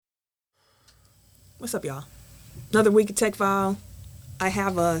What's up, y'all? Another week of Tech File. I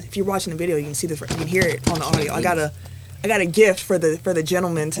have if you're watching the video, you can see you can hear it on the audio. I got a gift for the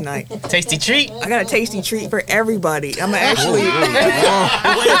gentleman tonight. Tasty treat. I got a tasty treat for everybody. I'm gonna actually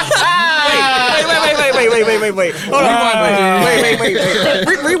wait. Hold on.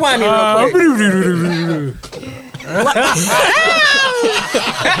 Wait. Rewind me real quick.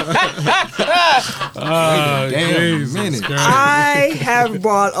 I have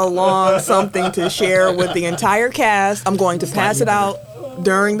brought along something to share with the entire cast. I'm going to pass it out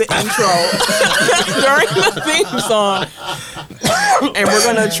during the intro, during the theme song, and we're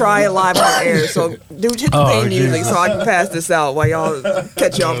gonna try it live on air. So, dude, hit the theme music so I can pass this out while y'all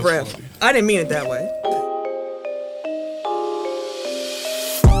catch y'all breath. I didn't mean it that way.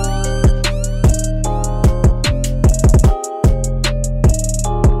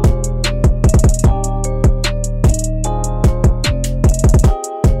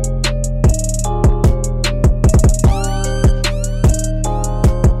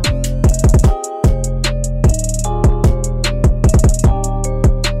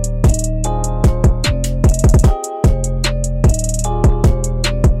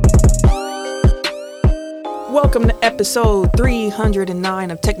 Welcome to episode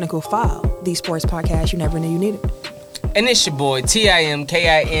 309 of Technical File, the sports podcast you never knew you needed. And it's your boy,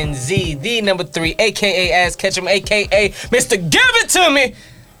 TIMKINZ, the number 3, a.k.a. Ass Ketchum, a.k.a. Mr. Give It To Me.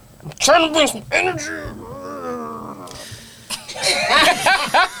 I'm trying to bring some energy.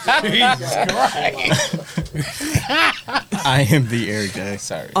 I am the Eric J.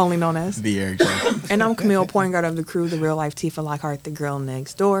 Sorry. Only known as The Eric J. And I'm Camille, point guard of the crew, the real life Tifa Lockhart, the girl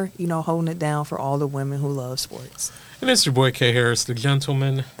next door. You know, holding it down for all the women who love sports. And it's your boy K Harris, the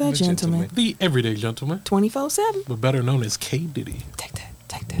gentleman. The gentleman. The everyday gentleman. 24/7. But better known as K Diddy. Take that.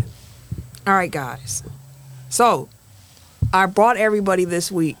 All right, guys. So, I brought everybody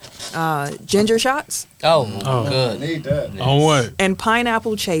this week ginger shots Oh, Oh. good. Need that. On what? and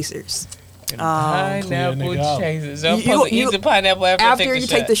pineapple chasers. Pineapple Clear nigga out. chasers. I'm You- supposed to you- eat the pineapple after I After you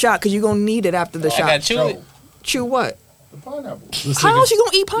take the shot, because you're going to need it after the I got shot. to chew it. Chew what? The pineapple. How else you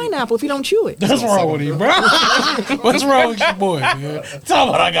going to eat pineapple if you don't chew it? What's wrong with you, bro? What's wrong with your boy, man? Tell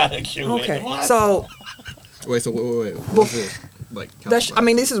me what I gotta chew. Okay, so Wait. What's this? Like,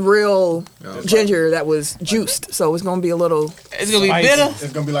 this is real ginger that was juiced, so it's going to be a little, It's going to be Spicy. bitter.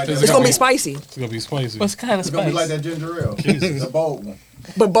 It's gonna be like that. it's going to be spicy, It's gonna be spicy. What's kind of It's gonna be like spice? that ginger ale. The bold one.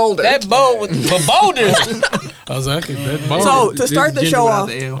 but bolder. That bowl with the boulders. I was like, that bone. So, to start the show off,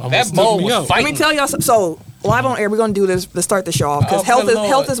 That bowl was let me fighting. tell y'all, so live on air, we're going to do this to start the show off, because Oh, health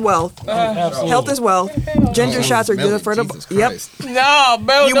good is Lord. wealth. Absolutely. Health is wealth. Ginger shots are good for the, yep. No,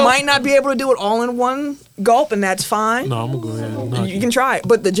 bro. You might not be able to do it all in one gulp, and that's fine. No, I'm gonna go ahead and knock You can try it,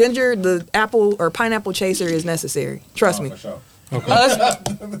 but the apple or pineapple chaser is necessary. Trust me. For sure.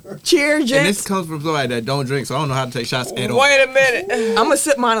 Cheers, And gents. this comes from somebody that don't drink, so I don't know how to take shots at all. Wait a minute. I'm gonna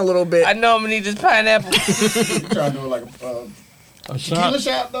sip mine a little bit. I know I'm going to need this pineapple. You trying to do it like a a tequila shot.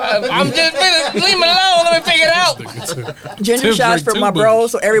 shot? Though? I'm just finna leave me alone. Let me figure it out. Ginger Tim shots drink for too my much.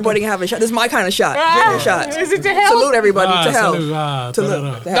 bros, so everybody can have a shot. This is my kind of shot. Ginger shots. Is it to help? Salute everybody to health. salute. To To the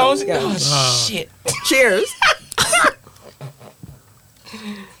Don't. health. Yeah. Oh, shit. Cheers.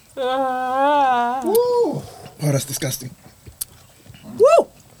 Woo. Oh, that's disgusting. Woo!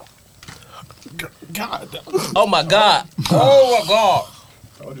 God. Oh, my God. Oh, my God.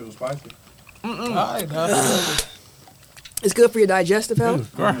 Told you it was spicy. It's good for your digestive health.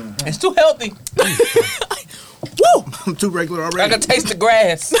 It's too healthy. Woo! I'm too regular I already. can taste the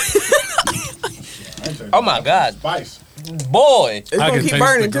grass. Oh, my God. Spice. Boy. It's gonna keep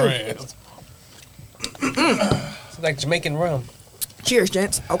burning too. grass. It's like Jamaican rum. Cheers,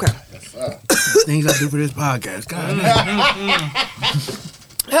 gents. Okay. Things I do for this podcast. God.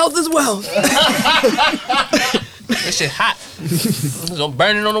 Health is wealth. This shit hot. It's gonna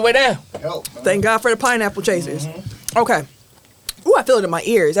burn it on the way down. Help. Thank God for the pineapple chasers. Okay. Ooh, I feel it in my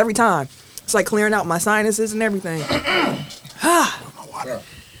ears every time. It's like clearing out my sinuses and everything.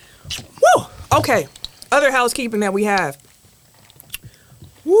 Woo! Okay. Other housekeeping that we have.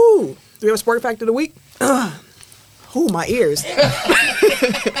 Woo! Do we have a sport fact of the week? Ooh, my ears.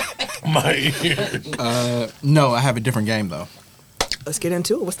 My ear. No, I have a different game though. Let's get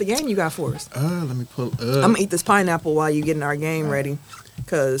into it. What's the game you got for us? Let me pull. I'm gonna eat this pineapple while you getting our game ready.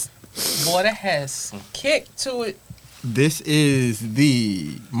 Cause Boy, that has some kick to it. This is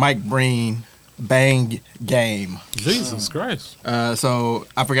the Mike Breen Bang game. Jesus Christ. So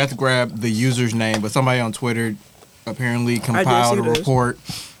I forgot to grab the user's name, but somebody on Twitter apparently compiled a this. report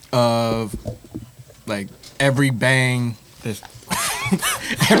of like every bang that's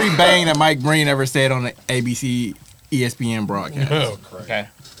every bang that Mike Breen ever said on the ABC ESPN broadcast. Oh, Okay.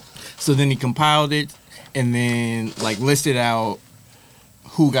 So then he compiled it and then like listed out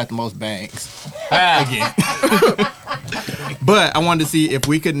who got the most bangs again. But I wanted to see if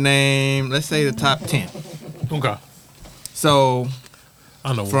we could name, let's say, the top 10. Okay. So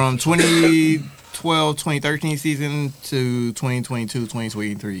I know. from 2012, 2013 season to 2022,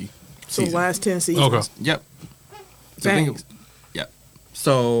 2023 So season. last 10 seasons. Okay. Yep. So Bangs. yep.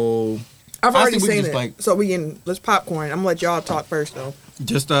 So I've already honestly, we seen just, it. like- So we can, let's popcorn. I'm going to let y'all talk first, though.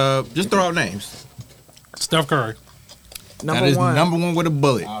 just throw out names. Steph Curry. Number That is one. number one with a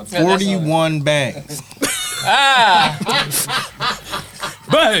bullet. that's 41 bangs.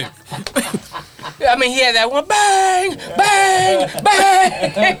 Bang! I mean, he had that one bang, bang,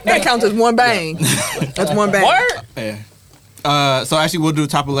 bang. That counts as one bang. That's one bang. Word? Yeah. So actually, we'll do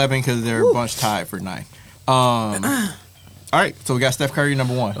top 11 because they're a bunch tied for 9. All right. So we got Steph Curry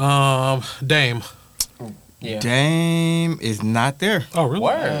number 1. Dame. Yeah. Dame is not there. Oh, really?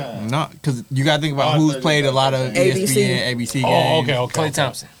 Word. No, because you got to think about who's played a lot of ABC. ESPN, ABC games. Oh, okay. Clay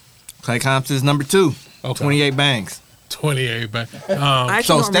Thompson. Clay Thompson is number 2. Okay. 28 bangs. 28 bang. I actually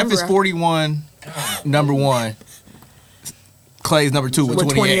So don't Steph remember. is 41, number 1. Clay's number 2 with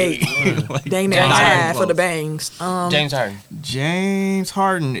With 28. Like, Dang James that Harden half for the close. bangs. James Harden. James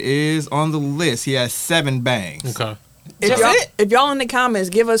Harden is on the list. He has 7 bangs. Okay. If y'all in the comments,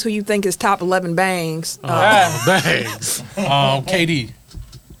 give us who you think is top 11 bangs. Bangs. KD.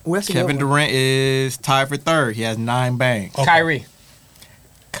 That's a good Kevin one. Durant is tied for 3rd. He has 9 bangs. Okay. Kyrie.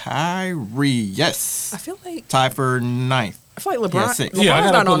 Kyrie, yes. I feel like Tied for 9th. LeBron. Yeah, 6. LeBron's Yeah, I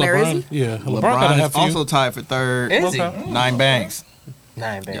not gotta put on there, is LeBron. he? Yeah, LeBron LeBron gotta is have few. also tied for 3rd. Is he? Okay. 9 bangs.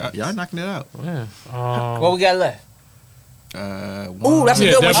 9 bangs. Y'all knocking it out. Yeah. What we got left? Ooh, that's a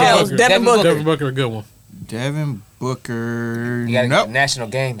Yeah, good one, Devin Shells. Booker. Devin Booker. Devin Booker, a good one. Devin Booker. You got to Nope. get national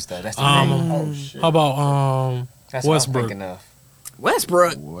games, though. That's the thing. Oh shit. How about That's what I'm Westbrook? thinking of.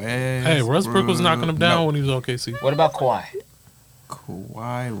 Westbrook. Hey, Westbrook was knocking him down when he was OKC. What about Kawhi?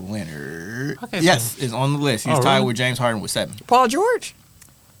 Kawhi Leonard. Okay, Yes, is on the list. He's Oh, tied really? with James Harden with 7. Paul George.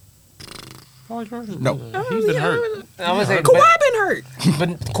 Paul George? No. He's been hurt. I would say, Kawhi been hurt. but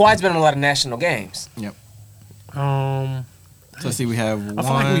Kawhi's been in a lot of national games. So let's see, we have I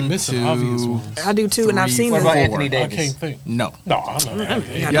feel like we missing obvious ones. I do too, and I've 3, seen What them. about 4. Anthony I Davis? can't think. No. No, I know that.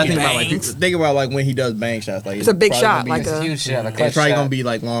 Yeah, Yeah, Bangs. think about like when he does bang shots. Like It's a big probably shot, gonna be- like It's a a- huge shot. A it's clutch probably shot. gonna be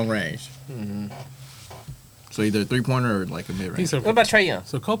like long range. So either 3-pointer or like a mid range. He's a, What about Trae Young?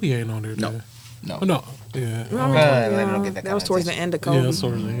 so Kobe ain't on there, No. then? No. Oh, no. Yeah. Let me don't get that That was towards the conversation. end of Yeah, Kobe. that's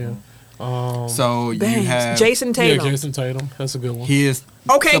sort of yeah. So you Bangs. have Jason Yeah, Tatum. Jason Tatum. That's a good one. He is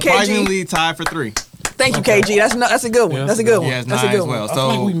Okay, KG. surprisingly tied for 3. Thank you, KG. That's a good one. Yeah, That's a good He one. has That's 9 a good as well. one. I feel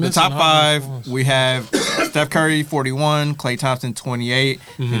like So we the missing top all 5, these ones. we have Steph Curry 41, Klay Thompson 28,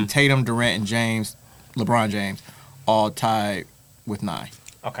 and Tatum, Durant, and LeBron James, all tied with 9.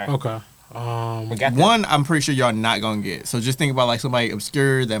 Okay. Okay. We got that. One, I'm pretty sure y'all not gonna get. So just think about like somebody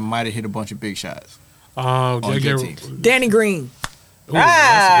obscure that might have hit a bunch of big shots. on good JJ. teams. Danny Green. Ooh,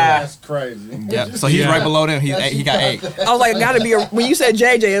 that's That's crazy. Yep. So he's Yeah. right below them. He got 8. I was like, gotta be when you said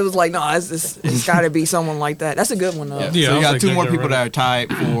JJ, it was like, no, it's gotta be someone like that. That's a good one though. Yeah. Yeah, So I you was got like 2 more JJ people Redick. that are tied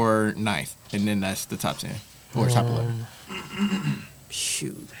for 9th, and then that's the top 10 or top 11.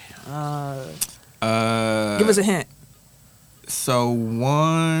 Shoot. Uh, Give us a hint. So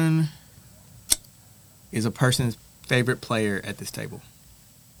one is a person's favorite player at this table.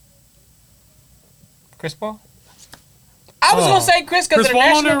 Chris Paul? I was going to say Chris because of Chris the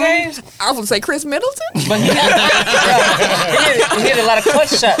Paul on national there, games. I was gonna say Chris Middleton. But he hit a lot of clutch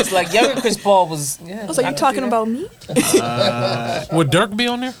shots. Like, younger Chris Paul was. Yeah, I was like, you talking about me? Would Dirk be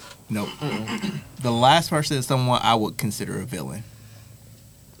on there? Nope. The last person is someone I would consider a villain.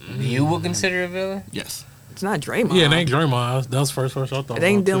 You would consider a villain? Yes. It's not Draymond. Yeah, it ain't Draymond. That was the first person I thought. It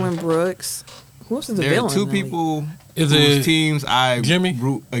ain't about, too. Dylan Brooks. Who else is a There are villain? 2 really? people Is whose it teams I Jimmy?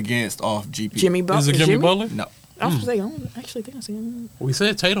 root against off GP. Jimmy Butler. Is it Jimmy Butler? No. I was gonna say, I don't actually think I see him. We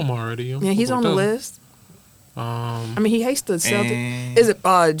said Tatum already. Yeah, he's on the list. I mean, he hates the Celtics. And Is it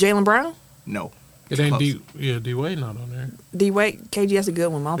Jalen Brown? no. It ain't Close. D Wade not on there. D Wade. KG, that's a good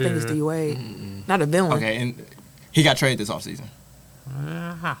one. I don't think it's Yeah. D Wade. Not a villain. Okay, and he got traded this offseason.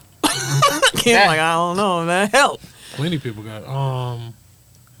 Kim's like, I don't know, man. Help. Plenty of people got.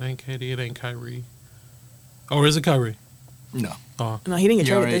 It ain't KD. It ain't Kyrie. Or is it Kyrie? No. No, he didn't get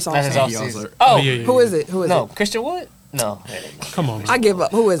He traded already- this That's his offseason. He offseason. also- Oh, yeah, yeah. Who is it? Who is no. it? Christian Wood? No. Come on. Man. I give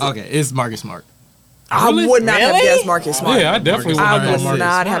up. Who is it? Okay, it's Marcus Smart. I Really? would not have Really? guessed Marcus Smart. Yeah, I definitely Marcus would I Smart. would Marcus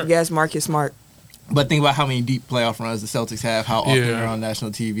not Smart. have guessed Marcus Smart. But think about how many deep playoff runs the Celtics have, how often Yeah. they're on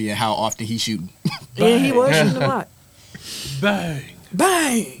national TV, and how often he's shooting. Yeah, he was shooting a lot. Bang.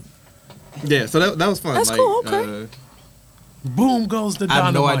 Bang. Yeah, so that was fun. That's cool, okay. Boom goes the I have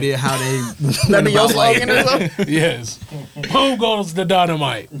dynamite. no idea how they That went be your about like. slogan or something? Yes. Boom goes the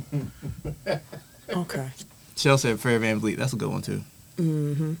dynamite. Okay. Shell said Fred Van Vliet. That's a good one too.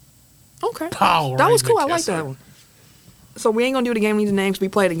 Okay. Power That was Ranger cool. I like Kessler. that one. So we ain't gonna do the game. Need the names. We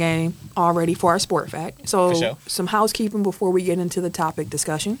played the game already for our sport fact. So For sure. some housekeeping before we get into the topic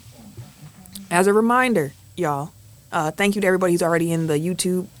discussion. As a reminder, y'all, thank you to everybody who's already in the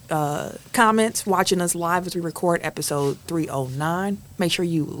YouTube comments, watching us live as we record episode 309. Make sure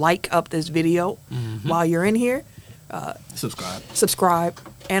you like up this video while you're in here. Subscribe,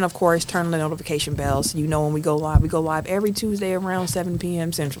 and of course, turn on the notification bell so you know when we go live. We go live every Tuesday around 7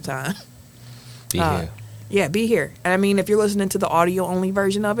 p.m. Central Time. Be here. Yeah, be here. And I mean, if you're listening to the audio-only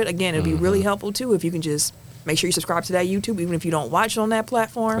version of it, again, it'd be really helpful, too, if you can just make sure you subscribe to that YouTube, even if you don't watch it on that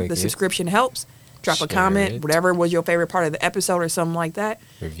platform. Click The it. subscription helps. Drop a Share comment, it. whatever was your favorite part of the episode or something like that.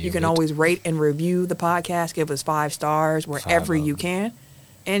 Review You can it. always rate and review the podcast. Give us 5 stars wherever 5 you can.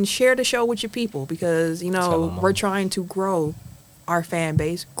 And share the show with your people because, you Tell know, 'em all. we're trying to grow our fan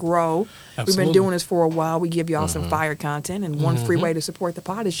base, grow. We've Absolutely. been doing this for a while. We give y'all some fire content, and one free way to support the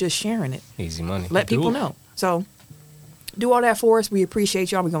pod is just sharing it. Easy money. Let Do people it. know. So do all that for us. We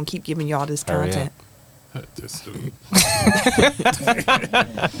appreciate y'all. We're going to keep giving y'all this Hurry content. This dude.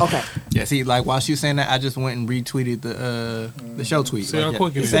 Okay. Yeah, see, like while she was saying that, I just went and retweeted the show tweet. See how Like,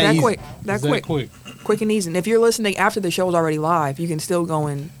 quick it it's is. That easy. quick. It's That quick. Quick and easy. And if you're listening after the show's already live, you can still go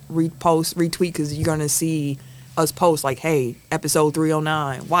and retweet because you're going to see us post like, hey, episode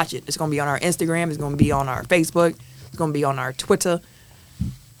 309. Watch it. It's going to be on our Instagram. It's going to be on our Facebook. It's going to be on our Twitter,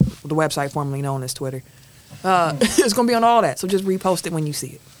 the website formerly known as Twitter. It's going to be on all that. So just repost it when you see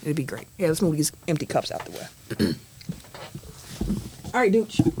it. It'd be great. Yeah, let's move these empty cups out the way. All right, dude.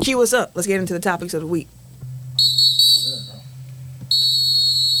 Q, what's up? Let's get into the topics of the week.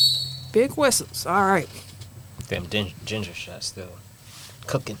 Big whistles. All right. Damn ginger shot still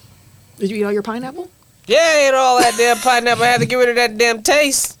cooking. Did you eat all your pineapple? Yeah, I ate all that damn pineapple. I had to get rid of that damn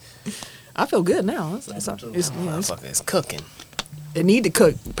taste. I feel good now. It's Motherfucker, it's cooking. it need to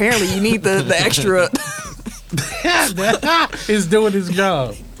cook. Apparently, you need the extra. It's doing his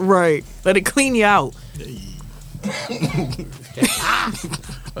job. Right. Let it clean you out.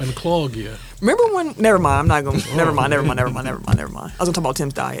 Unclog you. Remember when? Never mind. I'm not going. Never mind. I was gonna talk about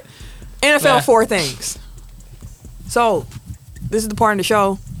Tim's diet. NFL Nah. 4 things. So, this is the part of the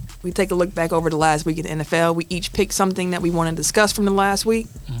show. We take a look back over the last week in the NFL. We each pick something that we want to discuss from the last week.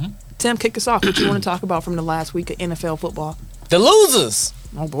 Tim, kick us off. What you want to talk about from the last week of NFL football? The losers.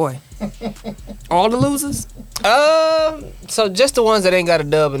 Oh boy. All the losers? So just the ones that ain't got a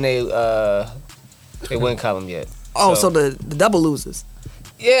dub and they win column yet. Oh, so the double losers.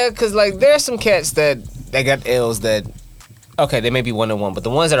 Yeah, cause like there's some cats that got L's that okay, they may be 1-1, but the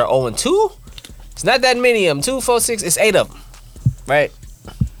ones that are 0-2, it's not that many of them. 2, 4, 6, it's 8 of them, right?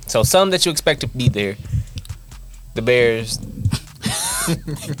 So some that you expect to be there, the Bears,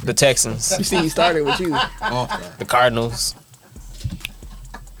 the Texans, You see, he started with you. the Cardinals.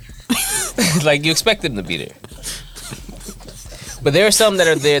 Like you expect them to be there. But there are some that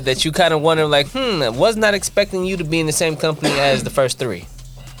are there that you kind of wonder, like, I was not expecting you to be in the same company as the first 3.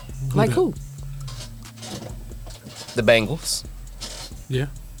 Like who? The Bengals, Yeah.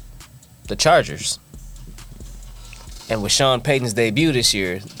 the Chargers, and with Sean Payton's debut this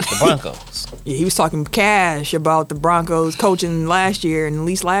year, the Broncos. Yeah, he was talking cash about the Broncos coaching last year, and at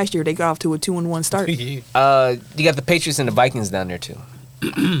least last year they got off to a 2-1 start. You got the Patriots and the Vikings down there too.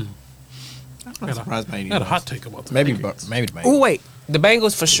 I'm surprised by I any had a of hot those. take about the Maybe, Vikings. maybe the Oh wait, The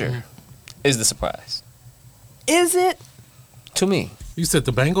Bengals for sure is the surprise is it? to me. You said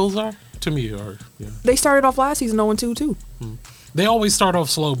the Bengals are? To me, are. Yeah. They started off last season 0-2 too. They always start off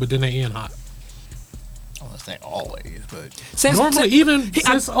slow, but then they end hot. I won't say always, but Since Normally, even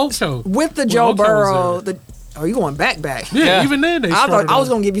since Ocho. with the when Joe Ocho was Burrow, there. you going back? Yeah, Yeah. even then they I started thought I was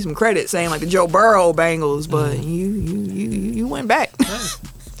off- gonna give you some credit saying like the Joe Burrow Bengals, but you went back.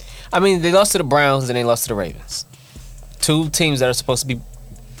 I mean, they lost to the Browns and they lost to the Ravens. 2 teams that are supposed to be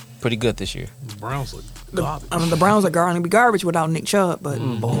pretty good this year. The Browns look garbage. The Browns are going to be garbage without Nick Chubb, but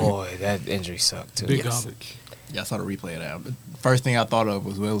Boy, that injury sucked too. Big Yes. garbage. yeah, I saw the replay of that. But first thing I thought of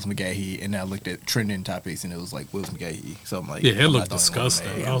was Willis McGahee, and I looked at trending topics, and it was like Willis McGahee. So I'm like, Yeah, it I'm looked not the only one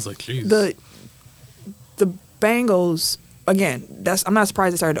disgusting. mad. I was like, jeez. the Bengals again. I'm not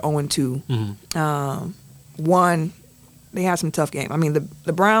surprised they started 0-2. One, they had some tough games. I mean,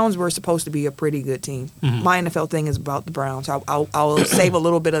 the Browns were supposed to be a pretty good team. My NFL thing is about the Browns. I'll save a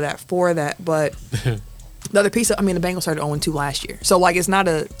little bit of that for that, but The other piece, the Bengals started 0-2 last year. So, like, it's not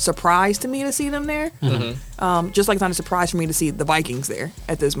a surprise to me to see them there. Just like it's not a surprise for me to see the Vikings there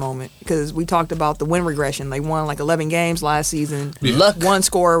at this moment. Because we talked about the win regression. They won, like, 11 games last season. Luck. One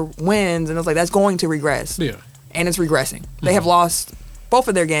score wins. And it was like, that's going to regress. Yeah. And it's regressing. They have lost both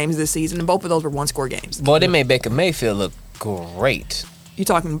of their games this season, and both of those were one-score games. Boy, they made Baker Mayfield look great. You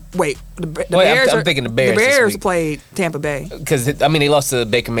talking? Wait, the Wait, Bears? I'm thinking the Bears The this Bears week. played Tampa Bay. Because, they lost to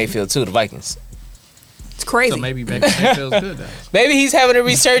Baker Mayfield, too, the Vikings. It's crazy. So maybe Baker Mayfield's good though. Maybe he's having a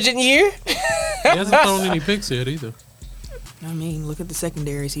resurgent year. He hasn't thrown any picks yet either. Look at the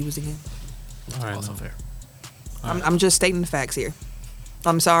secondaries he was in. All right, Also no. fair. I'm just stating the facts here.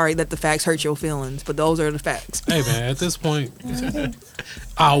 I'm sorry that the facts hurt your feelings, but those are the facts. Hey man, at this point,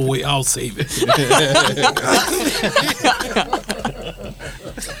 I'll wait. I'll save it.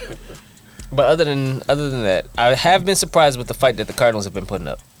 But other than that, I have been surprised with the fight that the Cardinals have been putting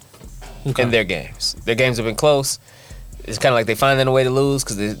up Okay. in their games. Their games have been close. It's kind of like they finding a way to lose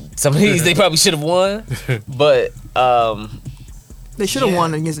because some of these they probably should have won. But They should have Yeah.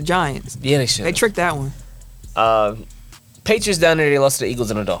 won against the Giants. yeah, they should. They tricked that one. Patriots down there, they lost to the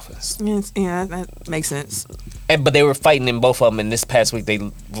Eagles and the Dolphins. Yeah, that makes sense. But they were fighting in both of them. And this past week, they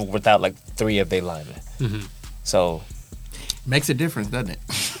were without like 3 of their linemen. So Makes a difference, doesn't it?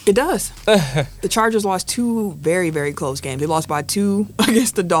 It does. The Chargers lost 2 very, very close games. They lost by 2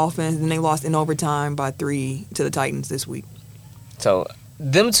 against the Dolphins, and they lost in overtime by 3 to the Titans this week. So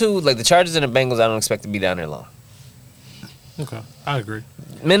them two, like the Chargers and the Bengals, I don't expect to be down there long. Okay, I agree.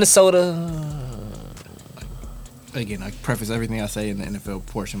 Minnesota, Again, I preface everything I say in the NFL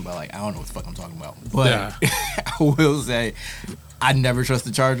portion by like I don't know what the fuck I'm talking about. But Yeah. I will say I never trust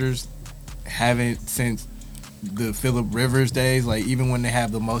the Chargers. Haven't since the Phillip Rivers days. Like even when they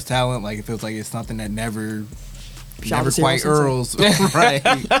have the most talent, like it feels like it's something that never Shout out to quite Cyril Earls. Right.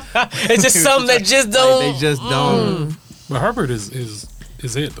 it's just something that just don't. Like, they just don't. But Herbert is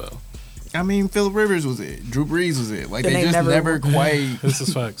it though. I mean, Phillip Rivers was it. Drew Brees was it. Like Then they they just never- never quite. This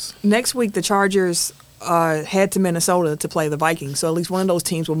is facts. Next week, the Chargers head to Minnesota to play the Vikings. So at least one of those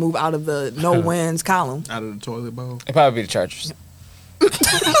teams will move out of the no wins column. Out of the toilet bowl. It'd probably be the Chargers.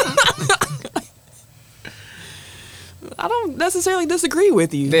 I don't necessarily disagree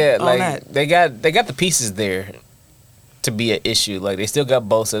with you Yeah, on like that. they got the pieces there to be an issue. Like they still got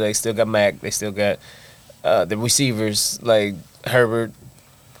Bosa, they still got Mac, they still got the receivers like Herbert.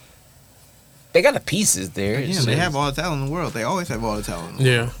 They got the pieces there. It's Again, they just- have all the talent in the world. They always have all the talent.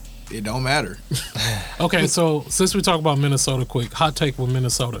 Yeah. It don't matter. Okay, so since we talk about Minnesota quick, hot take with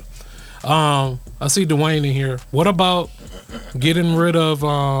Minnesota. I see Dwayne in here. What about getting rid of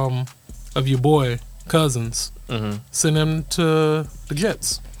your boy Cousins? Send him to the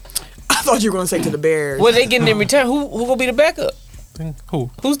Jets. I thought you were going to say to the Bears. What they getting in return? Who gonna be the backup? Who?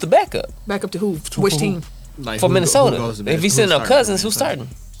 Who's the backup Back up to who? Which team? Like, for who Minnesota? goes to If best? he sending Who's out Cousins, starting who's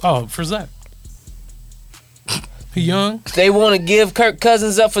starting? Oh, for Zach. He young. They want to give Kirk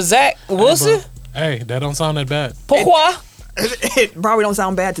Cousins up for Zach Wilson? Hey, that don't sound that bad. Pourquoi? It probably don't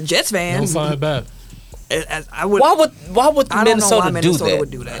sound bad to Jets Don't fans. sound that bad. I would. Why would I don't know why Minnesota do Minnesota that?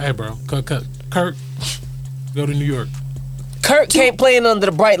 would do that. Hey, bro. Kirk, go to New York. Kirk can't play in under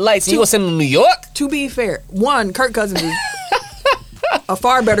the bright lights. And you gonna send him to New York? To be fair, one, Kirk Cousins is a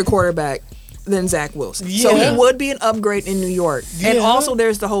far better quarterback than Zach Wilson. So Yeah. he would be an upgrade in New York. And Yeah. also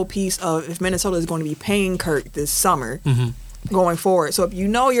there's the whole piece of if Minnesota is going to be paying Kirk this summer going forward. So if you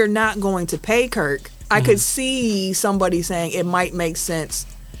know you're not going to pay Kirk, I could see somebody saying it might make sense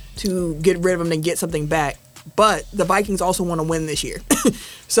to get rid of him and get something back. But the Vikings also want to win this year.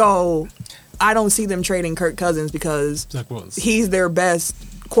 So I don't see them trading Kirk Cousins because Zach Wilson. he's their best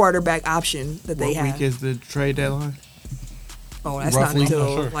quarterback option that they What have. week is the trade deadline? Oh, that's roughly? not until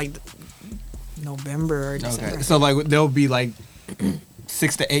Not sure. like November or December. Okay, so like they'll be like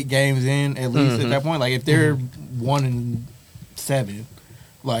 6 to 8 games in at least at that point. Like if they're 1-7,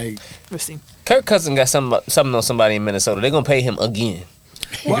 like Let's see. Kirk Cousins got something on somebody in Minnesota. They're gonna pay him again.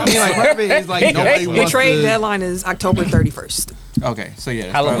 well, I mean, like part of it is like nobody The wants trade to. deadline is October 31st. Okay, so yeah,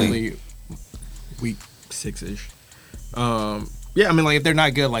 it's Halloween. probably week 6-ish. Yeah, I mean, like if they're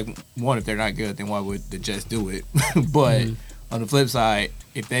not good, like if they're not good, then why would the Jets do it? But on the flip side,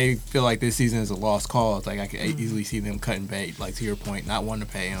 if they feel like this season is a lost cause, like I could easily see them cutting bait. Like to your point, not wanting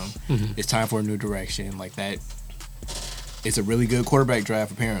to pay him. It's time for a new direction. Like that, it's a really good quarterback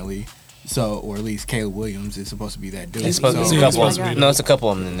draft apparently. So, or at least Caleb Williams is supposed to be that dude. It's supposed to be Yeah, a it's couple. supposed to be. No, it's a couple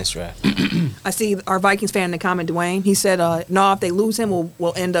of them in this draft. I see our Vikings fan in the comment, Dwayne. He said, "No, if they lose him,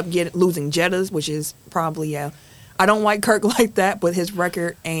 we'll end up losing Jettas, which is probably I don't like Kirk like that, but his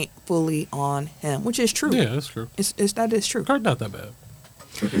record ain't fully on him, which is true. Yeah, that's true. That is true. Kirk not that bad.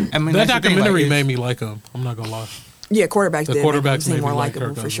 I mean, That that's the thing, documentary like, made me like him. I'm not gonna lie. Yeah, quarterbacks The did make them quarterbacks seem made more me like likable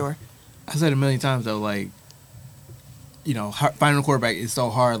Kirk for Cousins. sure. I said a million times though, like, you know, finding a quarterback is so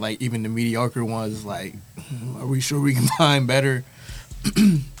hard. Like even the mediocre ones, like, are we sure we can find better?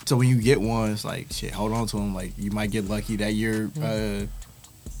 So when you get one, it's like, shit, hold on to him. Like you might get lucky that year.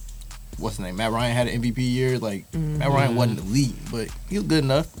 What's his name? Matt Ryan had an MVP year. Like Matt Ryan wasn't elite, but he was good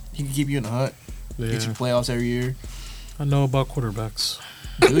enough. He could keep you in the hunt, get you Yeah. playoffs every year. I know about quarterbacks.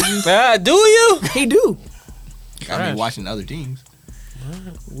 Do you? Do you? He do. I mean, watching other teams.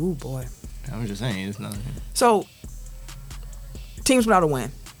 Ooh boy. I'm just saying, it's not. So teams without a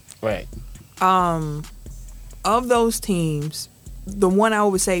win. Right. Of those teams, the one I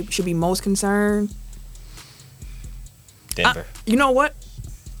would say should be most concerned. Denver. You know what?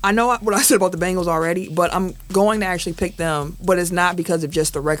 I know what I said about the Bengals already, but I'm going to actually pick them. But it's not because of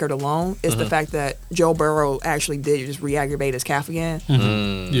just the record alone. It's the fact that Joe Burrow actually did just re-aggravate his calf again.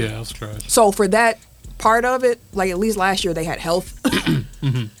 Yeah, that's trash. So for that part of it, like at least last year they had health.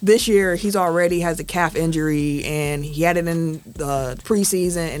 This year he's already has a calf injury, and he had it in the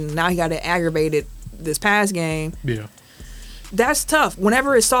preseason, and now he got it aggravated this past game. Yeah. That's tough.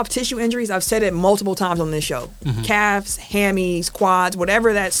 Whenever it's soft tissue injuries, I've said it multiple times on this show. Calves, hammies, quads,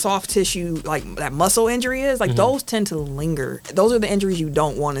 whatever that soft tissue, like that muscle injury is, like those tend to linger. Those are the injuries you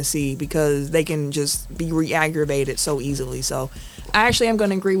don't want to see because they can just be re-aggravated so easily. So I actually am going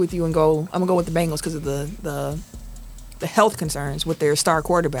to agree with you and I'm going to go with the Bengals because of the health concerns with their star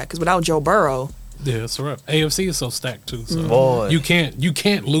quarterback. Because without Joe Burrow, Yeah, that's right. AFC is so stacked too. So Boy. you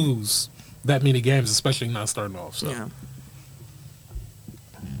can't lose that many games, especially not starting off. So yeah.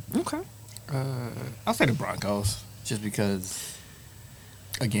 Okay. I'll say the Broncos, just because.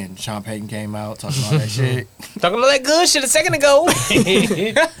 Again, Sean Payton came out talking all that shit. Talking about that good shit a second ago.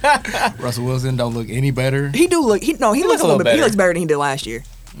 Russell Wilson don't look any better. He looks a little bit. He looks better than he did last year.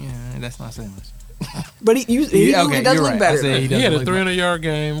 Yeah, that's not saying much. But he okay, does you're look right. better. I said he doesn't had a look 300-yard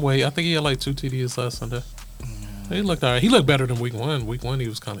game. Wait, I think he had like 2 TDs last Sunday. He looked all right. He looked better than week 1. Week 1 he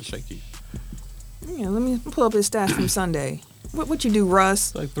was kind of shaky. Yeah, let me pull up his stats from Sunday. What you do,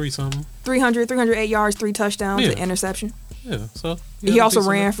 Russ? Like 3 something. 308 yards, 3 touchdowns, Yeah. an interception. Yeah. So He had a also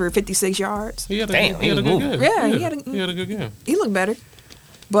decent ran game. for 56 yards. He had a, Damn, he had a he good was game. moving. Yeah, he had a good game. He looked better.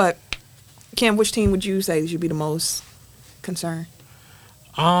 But Cam, which team would you say should be the most concerned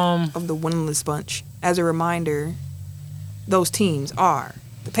of the winless bunch? As a reminder, those teams are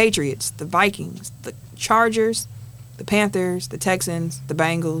the Patriots, the Vikings, the Chargers, the Panthers, the Texans, the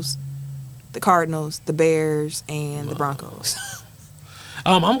Bengals, the Cardinals, the Bears, and the Broncos.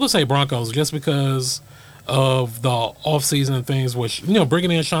 I'm gonna say Broncos just because of the offseason and things, which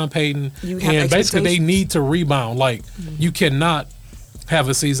bringing in Sean Payton, You have and basically they expectations. need to rebound. Like you cannot have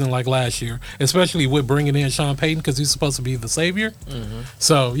a season like last year, especially with bringing in Sean Payton because he's supposed to be the savior.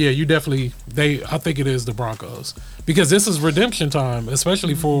 So yeah, you definitely I think it is the Broncos because this is redemption time,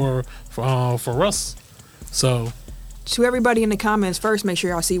 especially for Russ. So To everybody in the comments, first, make sure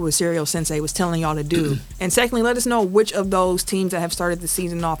y'all see what Serial Sensei was telling y'all to do. And secondly, let us know which of those teams that have started the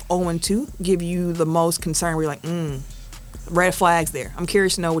season off 0-2 give you the most concern where you're like, red flags there. I'm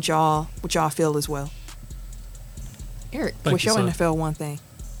curious to know what y'all feel as well. Eric, Thank what's you, your sir. NFL one thing?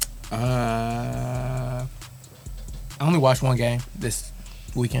 I only watched one game this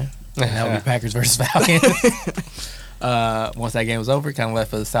weekend. And that would be Packers versus Falcons. Once that game was over, kind of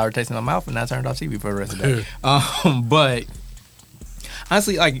left a sour taste in my mouth, and I turned off TV for the rest of the day. But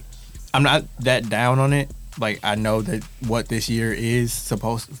honestly, like, I'm not that down on it. Like, I know that what this year is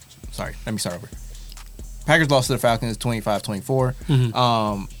supposed. Sorry, let me start over. Packers lost to the Falcons 25-24.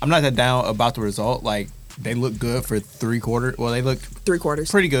 I'm not that down about the result. Like, they look good for 3 quarters. Well, they looked 3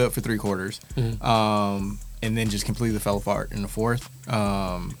 quarters. pretty good for 3 quarters. And then just completely fell apart in the fourth.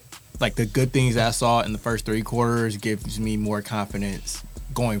 Like the good things that I saw in the first 3 quarters gives me more confidence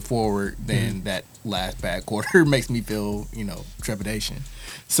going forward than that last bad quarter makes me feel, trepidation.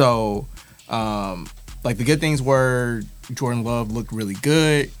 So, like the good things were Jordan Love looked really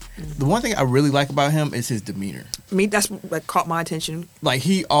good. The one thing I really like about him is his demeanor. That's what caught my attention. Like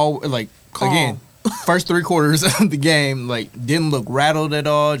Calm. again, first 3 quarters of the game, like didn't look rattled at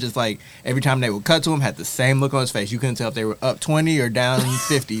all. Just like every time they would cut to him, had the same look on his face. You couldn't tell if they were up 20 or down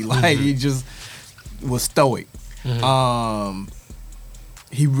 50. Like he just was stoic.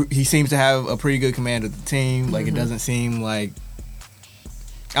 He seems to have a pretty good command of the team. Like it doesn't seem like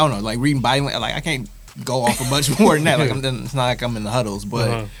I don't know. Like reading body language, like I can't go off a bunch more than that. Like it's not like I'm in the huddles,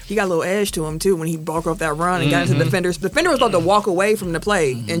 but. He got a little edge to him, too, when he broke off that run and got into the defenders. The defender was about to walk away from the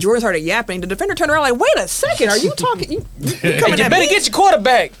play, and Jordan started yapping. The defender turned around like, wait a second, are you talking? You Hey, coming you at better me? get your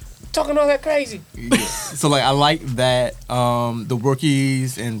quarterback. talking all that crazy. Yeah. So like I like that the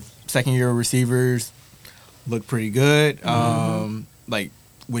rookies and second year receivers look pretty good. Like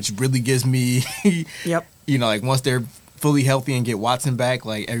which really gives me Yep. you know, like once they're fully healthy and get Watson back,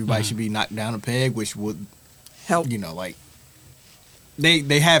 like everybody should be knocked down a peg, which would Help. you know, like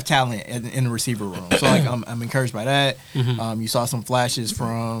they have talent in the receiver room. So like I'm encouraged by that. You saw some flashes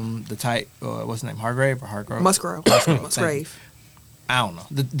from the tight what's his name, Hargrave or Hargrove? Musgrove. Musgrave. I don't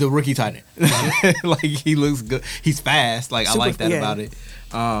know. The rookie tight end. Like he looks good. He's fast. Like I like that about it.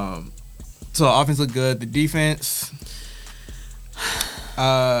 So offense looked good. The defense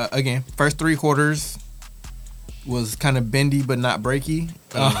again, first 3 quarters was kind of bendy but not breaky.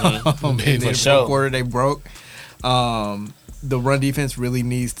 And then For the sure. fourth quarter they broke. The run defense really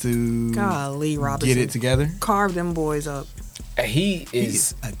needs to Golly, Robinson. get it together. Carve them boys up. He He is.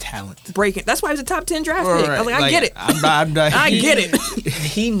 is a talent. Breaking. That's why he was a top 10 draft pick. I was like, I get it. I'm not, I get it.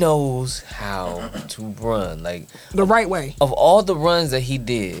 He knows how to run. Like The right way. of all the runs that he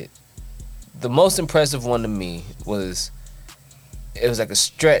did, the most impressive one to me was it was like a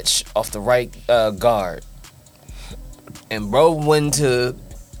stretch off the right guard, and bro went to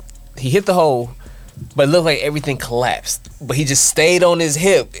he hit the hole, but it looked like everything collapsed. But he just stayed on his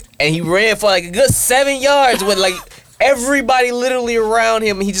hip and he ran for like a good 7 yards with like everybody literally around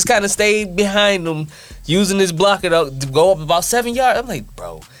him. And he just kind of stayed behind them, using his blocker to go up about 7 yards. I'm like,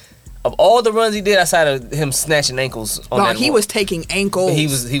 bro, of all the runs he did outside of him snatching ankles on No, that he one, was taking ankles. He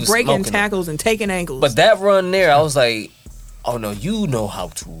was breaking smoking them. tackles and taking ankles. But that run there, I was like, oh no, you know how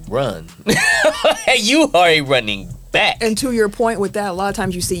to run. You are a running back. and to your point with that, a lot of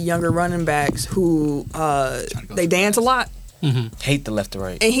times you see younger running backs who they dance a lot, Hate the left to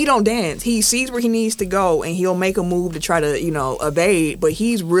right. and he don't dance. He sees where he needs to go, and he'll make a move to try to evade. But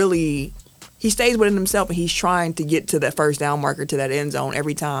he stays within himself, and he's trying to get to that first down marker, to that end zone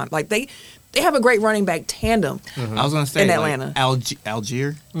every time. Like they have a great running back tandem. I was gonna say In like, Atlanta.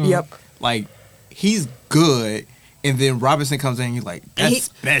 Algier. Yep. Like he's good, and then Robinson comes in and you're like, that's he-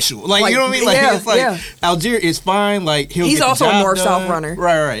 special. Like, like, you know what I mean? Like yeah, it's like yeah. Algier is fine. Like he'll He's get the also a job north-south done. runner.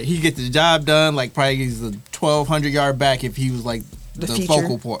 Right. He gets the job done. Like probably he's a 1,200-yard back if he was like The the feature.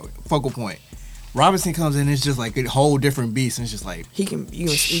 focal point. Robinson comes in, it's just like a whole different beast, and it's just like He can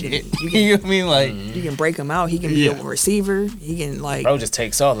shit. you You know what I mean? Like can break him out. He can be Yeah. a receiver. He can like. Bro just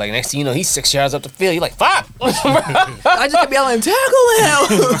takes off. Like next thing you know, he's 6 yards up the field. You're like, fuck. I just kept yelling, tackle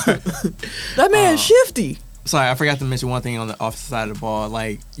him. That man's shifty. sorry, I forgot to mention one thing on the offensive side of the ball.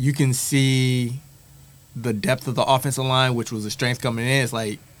 Like you can see the depth of the offensive line, which was a strength coming in. It's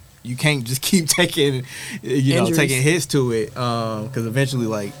like you can't just keep taking, Injuries. taking hits to it, because eventually,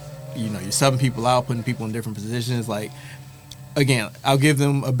 like, you're subbing people out, putting people in different positions. Like, again, I'll give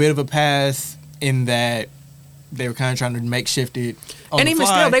them a bit of a pass in that they were kind of trying to makeshift it. On And the even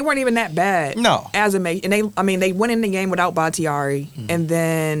fly. still, they weren't even that bad. No. As a mate, and they went in the game without Bakhtiari, and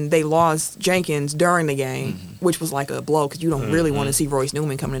then they lost Jenkins during the game, which was like a blow because you don't really want to see Royce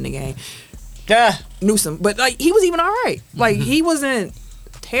Newman coming in the game. Yeah. Newsom, but like he was even all right. Like he wasn't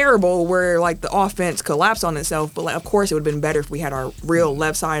terrible where like the offense collapsed on itself. But like, of course, it would have been better if we had our real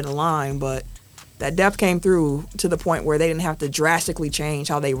left side of the line. But that depth came through to the point where they didn't have to drastically change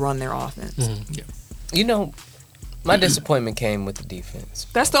how they run their offense. You know, my disappointment came with the defense.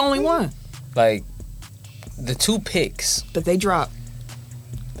 That's the only one Like, the 2 picks that they dropped.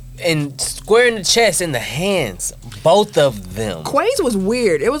 and square in the chest, in the hands, both of them. Quay's was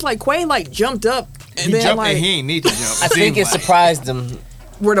weird. It was like Quay like jumped up and He then jumped like and he ain't need to jump. I think it surprised them,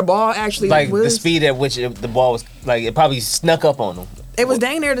 where the ball actually like was. the speed at which the ball was, like it probably snuck up on him. It was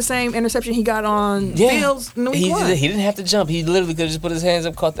dang near the same interception he got on Fields in the week he one. didn't have to jump. He literally could have just put his hands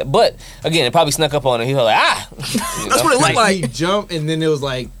up, caught that. But again, it probably snuck up on him. He was like, ah. That's what it looked like. He jumped and then it was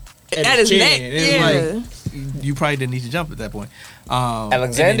like At his chin. neck, It was yeah. like, you probably didn't need to jump at that point.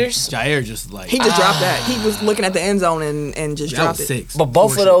 Alexander's? and then Jair just like He just dropped that. He was looking at the end zone and just that was dropped it. 6. But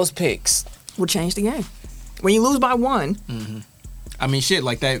both of those picks, Would change the game. When you lose by one, I mean, shit,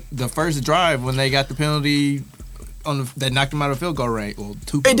 like that. The first drive when they got the penalty that knocked them out of field goal range. Well,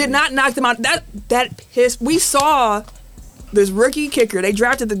 2. it did not knock them out. That pissed. We saw this rookie kicker. They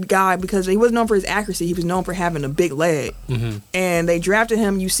drafted the guy because he wasn't known for his accuracy. He was known for having a big leg. And they drafted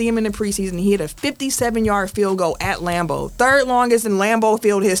him. You see him in the preseason. He hit a 57-yard field goal at Lambeau, third longest in Lambeau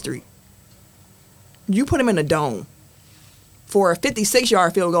field history. You put him in a dome for a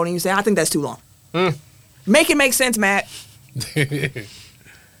 56-yard field goal, and you say, "I think that's too long." Make it make sense, Matt.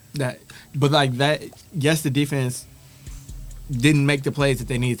 But like that, yes, the defense didn't make the plays that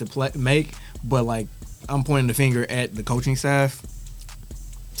they needed to make. But like, I'm pointing the finger at the coaching staff.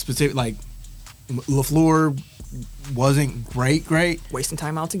 Specific, like LaFleur wasn't great. Wasting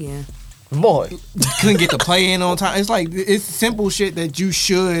timeouts again. Boy, Couldn't get the play in on time. It's like it's simple shit that you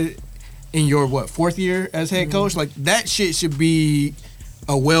should in your fourth year as head coach. Like that shit should be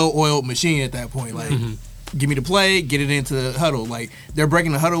a well-oiled machine at that point. Like, give me the play, get it into the huddle. Like they're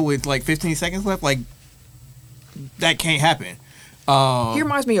breaking the huddle with like 15 seconds left. Like that can't happen. He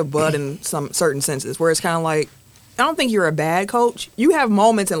reminds me of Bud in some certain senses, where it's kind of like, I don't think you're a bad coach. You have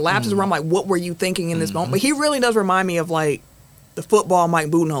moments and lapses where I'm like, what were you thinking in this moment? But he really does remind me of like the football Mike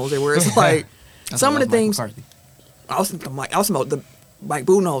Budenholzer, where it's like some of the things. I was thinking about the Mike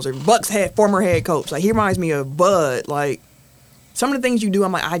Budenholzer, Bucks former head coach. Like he reminds me of Bud. Like some of the things you do,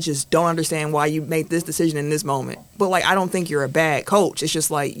 I'm like, I just don't understand why you made this decision in this moment. But like, I don't think you're a bad coach. It's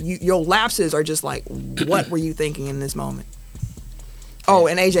just like your lapses are just like, what were you thinking in this moment? Oh,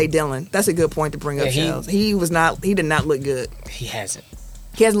 and AJ Dillon. That's a good point to bring up, Shells. He did not look good. he hasn't.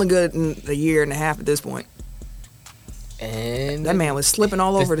 He hasn't looked good in a year and a half at this point. And That man was slipping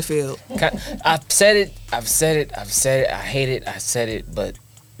all over the field. I've said it. I hate it. I said it. But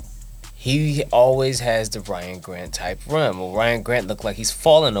he always has the Ryan Grant type run. Well, Ryan Grant looked like he's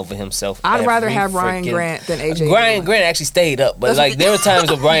falling over himself. I'd rather have Ryan Grant than AJ Ryan Dillon. Grant actually stayed up, but like there were times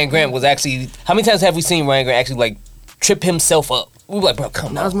where Ryan Grant was actually. How many times have we seen Ryan Grant actually like trip himself up? We were like, bro,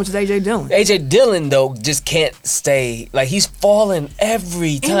 come Not on. as much as AJ Dillon. AJ Dillon though just can't stay. Like he's falling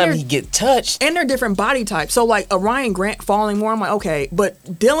every time they're- he get touched. And they're different body types. So like a Ryan Grant falling more, I'm like, okay.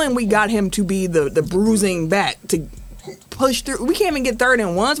 But Dillon, we got him to be the bruising back to push through. We can't even get 3rd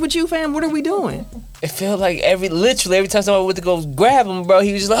and 1s with you, fam. What are we doing? It felt like literally every time somebody went to go grab him, bro,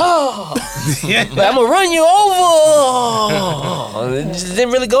 he was just like, oh, like, I'm gonna run you over. It just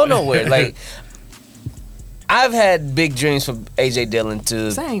didn't really go nowhere. Like, I've had big dreams for AJ Dillon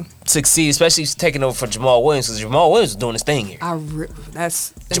to Same. succeed, especially taking over for Jamal Williams, because Jamal Williams was doing his thing here.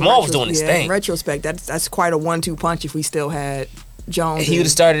 That's in Jamal was doing his thing. In retrospect, that's quite a 1-2 punch if we still had Jones. He would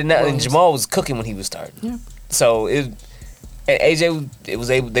have started now, and Jamal was cooking when he was starting. Yeah. So and AJ, they was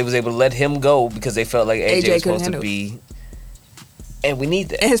able to let him go because they felt like AJ was couldn't supposed to handle be, and we need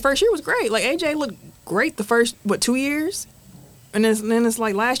that. And his first year was great. Like AJ looked great the first 2 years, and then it's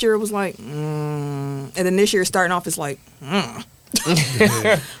like last year it was like, and then this year starting off it's like,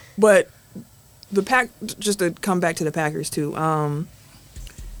 but the just to come back to the Packers too. Going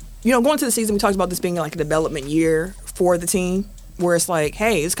to the season we talked about this being like a development year for the team, where it's like,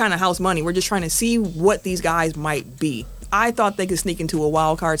 hey, it's kind of house money. We're just trying to see what these guys might be. I thought they could sneak into a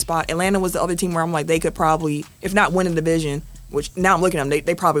wild card spot. Atlanta was the other team where I'm like, they could probably, if not win a division, which now I'm looking at them,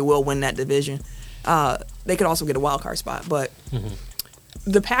 they probably will win that division. They could also get a wild card spot. But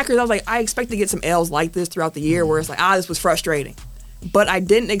the Packers, I was like, I expect to get some L's like this throughout the year where it's like, this was frustrating. But I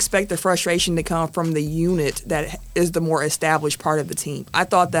didn't expect the frustration to come from the unit that is the more established part of the team. I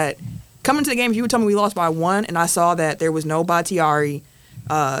thought that coming to the game, if you would tell me we lost by 1 and I saw that there was no Bakhtiari,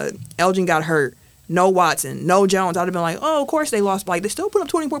 Elgin got hurt, no Watson, no Jones, I'd have been like, oh, of course they lost. Like, they still put up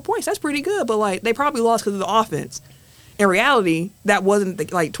 24 points. That's pretty good. But, like, they probably lost because of the offense. In reality, that wasn't,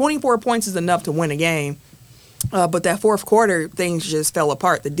 24 points is enough to win a game. But that fourth quarter, things just fell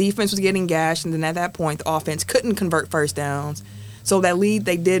apart. The defense was getting gashed, and then at that point, the offense couldn't convert first downs. So that lead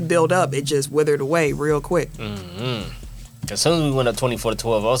they did build up, it just withered away real quick. As soon as we went up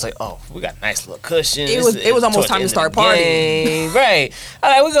 24-12, I was like, oh, we got a nice little cushion. It was almost time to start partying. Right. All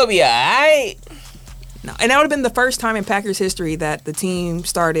right, we're going to be all right. No, and that would have been the first time in Packers history that the team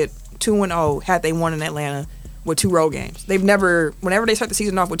started 2-0 had they won in Atlanta with 2 road games. Whenever they start the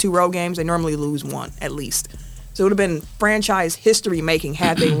season off with 2 road games, they normally lose 1 at least. So it would have been franchise history making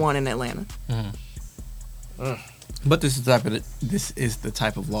had they won in Atlanta. But this is the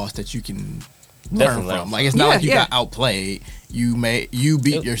type of loss that you can learn Definitely. from. Like it's not like you got outplayed. You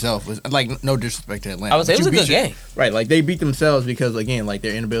beat yourself. Like no disrespect to Atlanta. I would say it was a good game. Right, like they beat themselves because again, like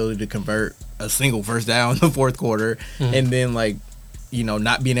their inability to convert a single first down in the fourth quarter, and then like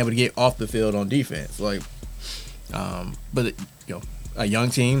not being able to get off the field on defense. Like, but a young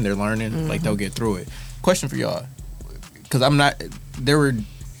team, they're learning. Like they'll get through it. Question for y'all, because there were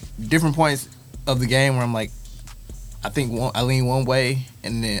different points of the game where I'm like, I think I lean one way,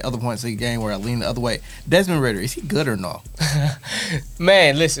 and then other points of the game where I lean the other way. Desmond Ridder, is he good or no?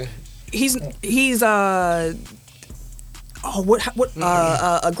 Man, listen. He's aggressive.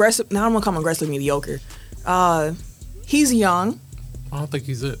 Now I'm gonna call him aggressive mediocre. He's young. I don't think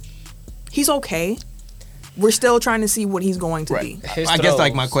he's it. He's okay. we're still trying to see what he's going to Right. be. His I guess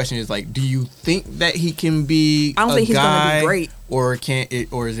like throws. my question is like, do you think that he can be? I don't a think he's gonna be guy, great. or can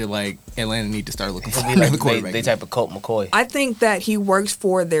it? Or is it like Atlanta need to start looking for He'll be another like quarterback? they type of Colt McCoy. I think that he works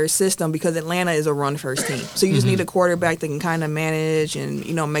for their system because Atlanta is a run first team. So you just need a quarterback that can kind of manage and,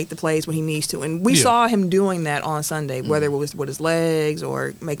 make the plays when he needs to. And we Yeah. saw him doing that on Sunday, whether it was with his legs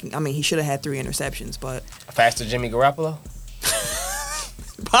or he should have had 3 interceptions, but Faster Jimmy Garoppolo.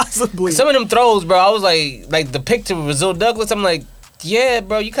 possibly. Some of them throws, bro. I was like the pick to Brazil Douglas. I'm like, yeah,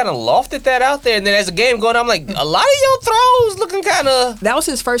 bro, you kind of lofted that out there. And then as the game going, I'm like, a lot of your throws looking kind of. That was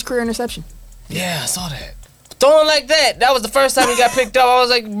his first career interception. Yeah, I saw that. Throwing like that. That was the first time he got picked up. I was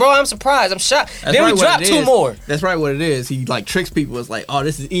like, bro, I'm surprised. I'm shocked. That's Then we right, what dropped it 2 is. more. That's right. What it is, he like tricks people. It's like, oh,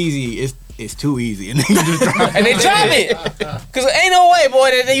 this is easy. It's too easy, and then you just drop And they drop it. Because ain't no way,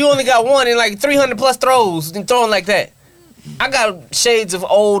 boy, that you only got one in like 300 plus throws and throwing like that. I got shades of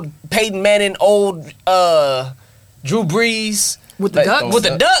old Peyton Manning, old Drew Brees. With the Ducks? With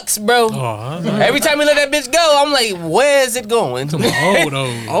the Ducks, bro. Oh, I know. Every time he let that bitch go, I'm like, where is it going?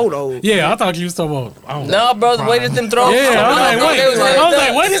 Old. Yeah, I thought you was talking about. I don't know. No, bro, the way that them throws. Yeah, I was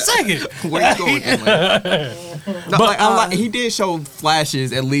like, wait a Ducks. second. where you going. No, But, I'm like, he did show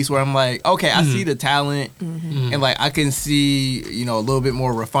flashes at least where I'm like, okay, I see the talent, and like I can see a little bit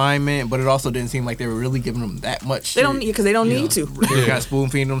more refinement, but it also didn't seem like they were really giving him that much. They don't shit. because they don't You need know, to. They got spoon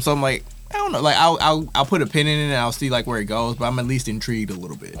feeding him, so I'm like, I don't know. Like I'll put a pin in it and I'll see like where it goes, but I'm at least intrigued a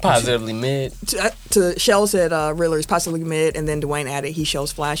little bit. Positively mid. To Shell said Riddler's possibly mid, and then Dwayne added he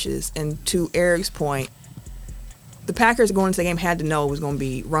shows flashes. And to Eric's point, the Packers going into the game had to know it was going to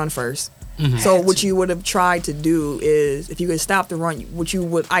be run first. So what you would have tried to do is, if you could stop the run, what you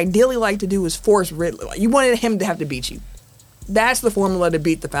would ideally like to do is force Riddler. Like, you wanted him to have to beat you. That's the formula to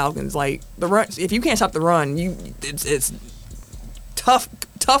beat the Falcons. Like the run, if you can't stop the run, it's tough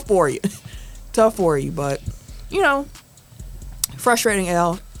for you, tough for you. But frustrating,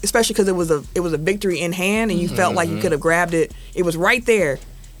 L, especially because it was a victory in hand, and you felt like you could have grabbed it. It was right there,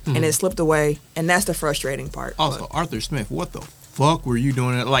 and it slipped away, and that's the frustrating part. Also, Arthur Smith, what the fuck were you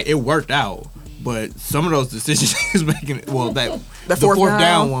doing? Like it worked out, but some of those decisions he was making, the fourth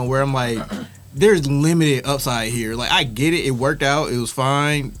down one, where I'm like, there's limited upside here. Like I get it, it worked out, it was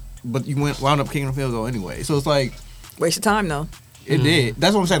fine, but you wound up kicking a field goal anyway. So it's like Waste of time though. it did.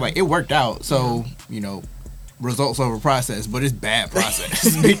 That's what I'm saying. Like it worked out. So results over process, but it's bad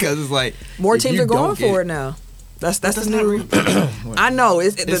process because it's like More if teams you are going don't get for it now. That's the not new. I know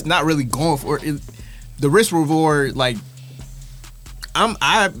It's not really going for it. The risk reward, like I'm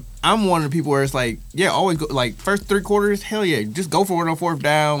one of the people where it's like, yeah, always go like first 3 quarters, hell yeah, just go for it on 4th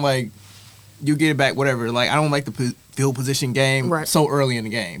down, like you get it back, whatever. Like I don't like the field position game so early in the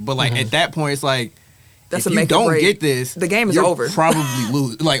game, but like at that point, it's like That's if a you make or don't break. get this, The game is you're over. Probably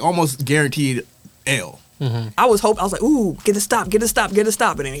lose, like almost guaranteed L. I was like, ooh, get a stop, and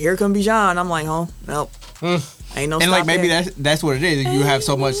then here come Bijan. I'm like, oh, nope, ain't no. And stop like maybe there. that's what it is. You have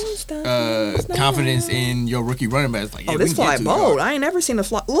so much Stop. confidence in your rookie running back. It's like, yeah, Oh, we this can get fly to bold. it. I ain't never seen a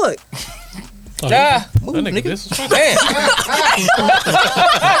fly. Look, Oh, Ah, that nigga disrespectful. man.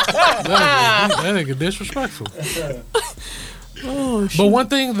 That nigga disrespectful. But one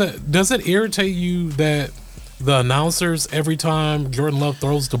thing does it irritate you that the announcers every time Jordan Love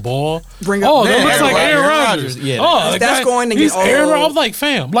throws the ball, Bring up- that Yeah, looks like Aaron Aaron Rodgers. Rodgers. Yeah. Oh, the That's guy, going to he's get Aaron old. Rodgers. I'm like,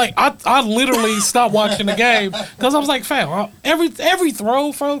 fam, like I literally stopped watching the game because I was like, fam, every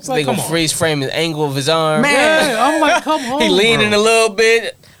throw, folks, They like, come gonna on, freeze frame the angle of his arm. Man. yeah, I'm like, come on, He leaning bro. a little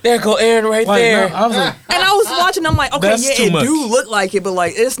bit. There go Aaron right Like, there. no, I was like, and I was watching. I'm like, okay, That's yeah, too it much. do look like it, but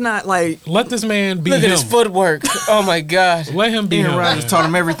like it's not like. let this man be Look him. at his footwork. Oh my god. Let him be Aaron him. Rodgers man. taught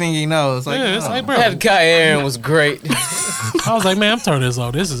him everything he knows. Like, Yeah, it's like, bro. That guy Aaron was great. I was like, man, I'm turning this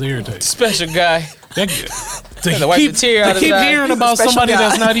off. This is irritating. Special guy. To to wipe the tear out of his keep eye. hearing about Special somebody guy.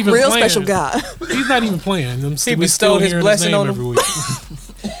 that's not even real playing. special guy. He's not even playing. We bestowed still his hearing blessing name on him. every week.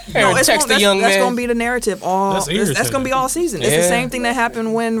 Aaron text the young that's man. gonna be the narrative all. That's That's irritating. gonna be all season. It's the Yeah. same thing that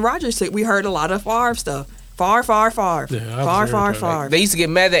happened when Rodgers took. We heard a lot of Favre stuff. Favre. Yeah, I was Favre. irritated. They used to get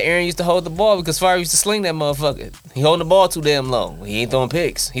mad that Aaron used to hold the ball because Favre used to sling that motherfucker. He holding the ball too damn low. He ain't throwing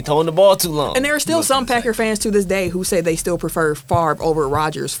picks. He throwing the ball too long. And there are still some Packer fans to this day who say they still prefer Favre over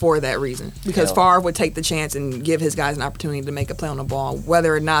Rodgers for that reason. Because Hell. Favre would take the chance and give his guys an opportunity to make a play on the ball,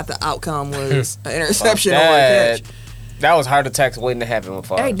 whether or not the outcome was an interception or a catch. That was heart attacks waiting to happen with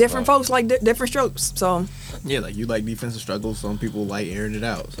Favre. Hey, different folks like different strokes. So, yeah, like you like defensive struggles. Some people like airing it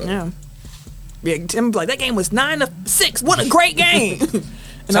out. So. yeah. Yeah, Tim be like, that game was 9-6. What a great game.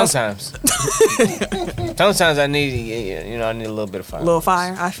 And I was- Sometimes. Sometimes I need a little bit of fire. Little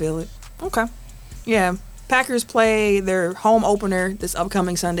fire. I feel it. Okay. Yeah. Packers play their home opener this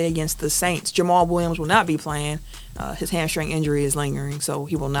upcoming Sunday against the Saints. Jamal Williams will not be playing. His hamstring injury is lingering, so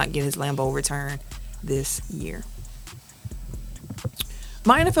he will not get his Lambeau return this year.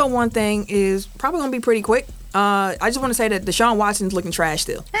 My NFL one thing is probably going to be pretty quick. I just want to say that Deshaun Watson's looking trash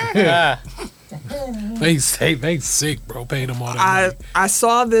still. They sick, bro. Paid him all that money. I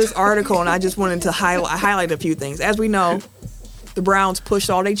saw this article and I just wanted to highlight a few things. As we know, the Browns pushed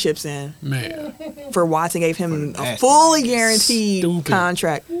all their chips in. Man. For Watson, gave him a fully guaranteed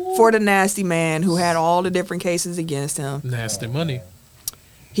contract for the nasty man who had all the different cases against him. Nasty money.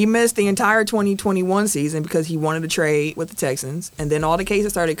 He missed the entire 2021 season because he wanted to trade with the Texans, and then all the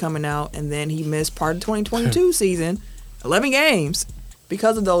cases started coming out, and then he missed part of the 2022 season, 11 games,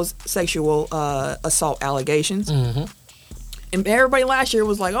 because of those sexual assault allegations. Mm-hmm. And everybody last year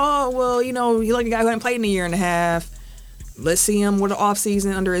was like, oh, well, you know, he like a guy who hadn't played in a year and a half. Let's see him with an off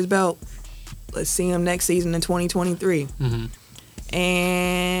season under his belt. Let's see him next season in 2023. Mm-hmm.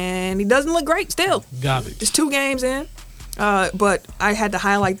 And he doesn't look great still. Garbage. It's 2 games in. But I had to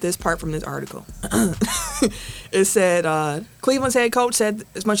highlight this part from this article. It said, Cleveland's head coach said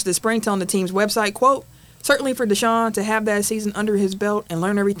as much this spring, telling the team's website, quote, certainly for Deshaun to have that season under his belt and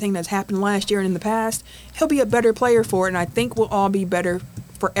learn everything that's happened last year and in the past, he'll be a better player for it, and I think we'll all be better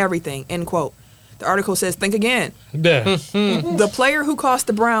for everything, end quote. The article says, think again. Yeah. The player who cost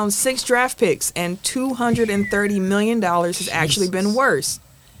the Browns 6 draft picks and $230 million has actually been worse.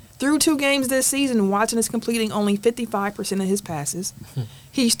 Through 2 games this season, Watson is completing only 55% of his passes.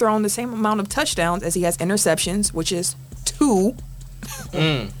 He's thrown the same amount of touchdowns as he has interceptions, which is 2.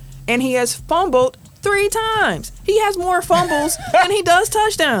 And he has fumbled 3 times. He has more fumbles than he does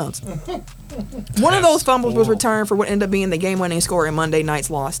touchdowns. One of those fumbles was returned for what ended up being the game-winning score in Monday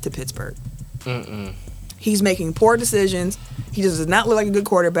night's loss to Pittsburgh. He's making poor decisions. He just does not look like a good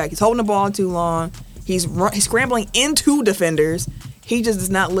quarterback. He's holding the ball too long. He's scrambling into defenders. He just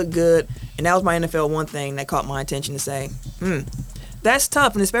does not look good, and that was my NFL one thing that caught my attention to say, that's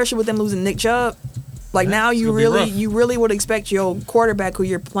tough, and especially with them losing Nick Chubb. Like now, you really would expect your quarterback who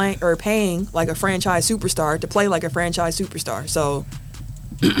you're paying like a franchise superstar to play like a franchise superstar. So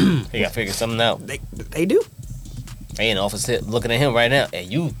they got to figure something out. They do. They in the office looking at him right now. Hey,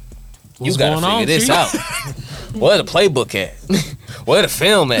 you What's got to going on, figure this Chief? out. Where the playbook at? Where the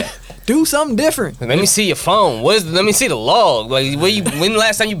film at? Do something different. Let me see your phone. Let me see the log. Like, when the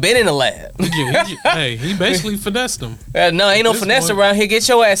last time you been in the lab? Hey, he basically finessed him. No, ain't no This finesse point- around here. Get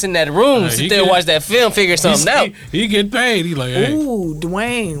your ass in that room. Hey, Sit he there and get- watch that film. Figure something out. He get paid. He like, hey, Ooh,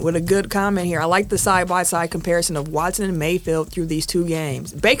 Dwayne with a good comment here. I like the side-by-side comparison of Watson and Mayfield through these 2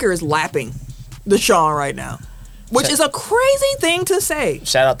 games. Baker is lapping Deshaun right now, which is a crazy thing to say.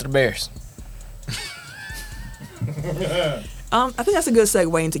 Shout out to the Bears. I think that's a good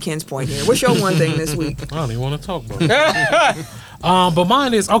segue into Ken's point here. What's your one thing this week? I don't even want to talk about it. But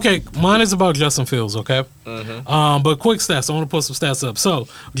mine is about Justin Fields, okay? But quick stats. I want to put some stats up. So,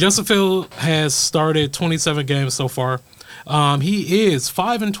 Justin Fields has started 27 games so far. He is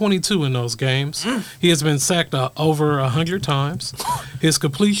 5-22 in those games. He has been sacked over 100 times. His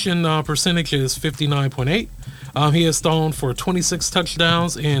completion percentage is 59.8. He has thrown for 26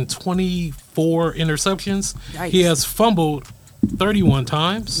 touchdowns and 24 interceptions. Yikes. He has fumbled 31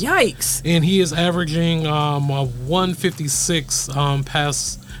 times. Yikes. And he is averaging 156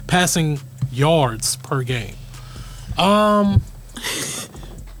 passing yards per game.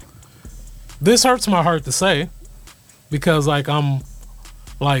 This hurts my heart to say because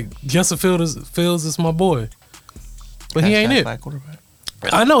Justin Fields is my boy, but he ain't it. Black quarterback.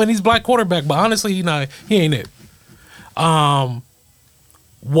 I know, and he's black quarterback, but honestly, he ain't it.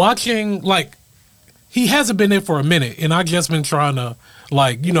 Watching he hasn't been there for a minute, and I just been trying to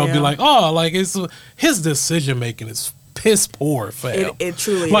be like, oh, it's his decision making is piss poor, fam. It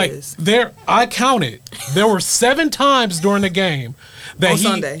truly is. I counted. There were 7 times during the game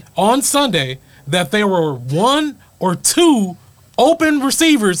that on Sunday that there were 1 or 2 open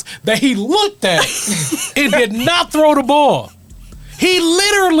receivers that he looked at and did not throw the ball. He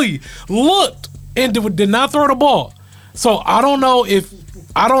literally looked and did not throw the ball. So I don't know if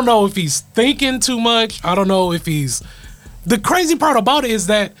he's thinking too much. I don't know if he's. The crazy part about it is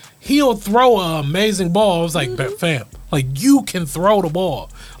that he'll throw an amazing ball. I was like, fam, you can throw the ball.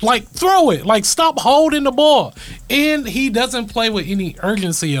 Throw it. Stop holding the ball. And he doesn't play with any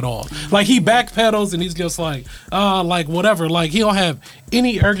urgency at all. He backpedals and he's just whatever. He don't have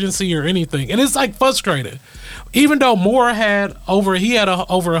any urgency or anything. And it's frustrating. Even though Moore had over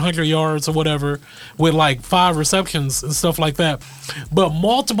 100 yards or whatever with 5 receptions and stuff like that. But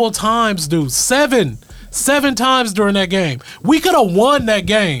multiple times, dude, 7 7 times during that game. We could have won that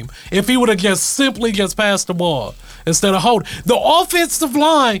game if he would have just simply just passed the ball instead of holding. The offensive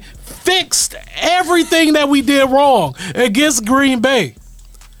line fixed everything that we did wrong against Green Bay.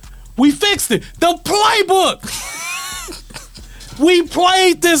 We fixed it. The playbook. We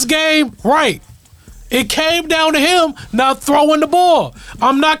played this game right. It came down to him not throwing the ball.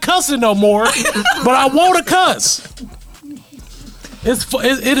 I'm not cussing no more, but I want to cuss.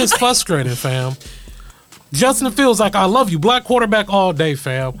 It is frustrating, fam. Justin Fields, like, I love you. Black quarterback all day,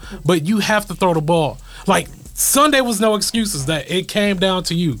 fam. But you have to throw the ball. Like, Sunday was no excuses that it came down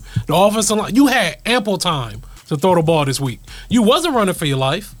to you. The offensive line, you had ample time to throw the ball this week. You wasn't running for your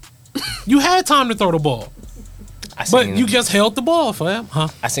life. You had time to throw the ball. But you just held the ball, fam. Huh?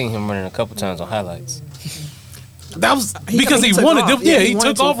 I seen him running a couple times on highlights. That was because he wanted to. Yeah, he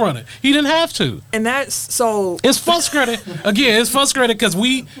took off running. He didn't have to. And that's so. It's frustrating. Again, it's frustrating because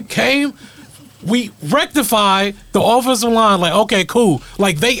we rectified the offensive line. Like, okay, cool.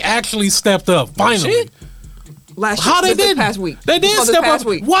 Like, they actually stepped up finally. Last year, How they did? Past week. They did step up.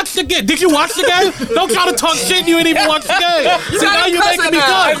 Week. Watch the game. Did you watch the game? Don't try to talk shit. You ain't even watch the game. See, now you making me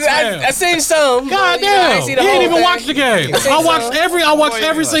cuss. I seen some. God damn. You ain't even watch the game. I watched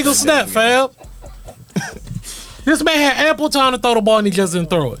every single snap, fam. This man had ample time to throw the ball and he just didn't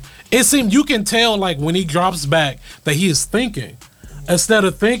throw it. It seemed you can tell, like, when he drops back that he is thinking. Instead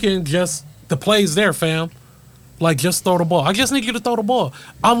of thinking, just the play's there, fam. Like, just throw the ball. I just need you to throw the ball.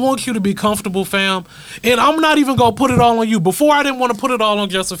 I want you to be comfortable, fam. And I'm not even going to put it all on you. Before, I didn't want to put it all on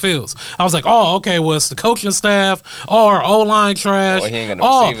Justin Fields. I was like, oh, okay, well, it's the coaching staff. Oh, our O-line trash. Oh, he ain't got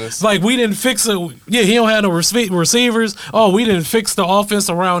no receivers. Like, we didn't fix it. Yeah, he don't have no receivers. Oh, we didn't fix the offense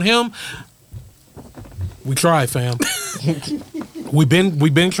around him. We tried, fam. We've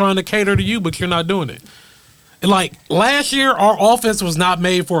been trying to cater to you, but you're not doing it. Like, last year, our offense was not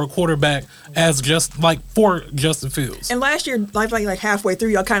made for a quarterback as just, like, for Justin Fields. And last year, like halfway through,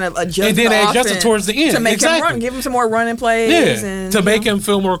 y'all kind of adjusted and then they adjusted towards the end. To make him run, give him some more running plays. Yeah, and, to make him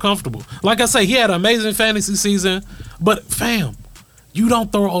feel more comfortable. Like I say, he had an amazing fantasy season, but, fam, you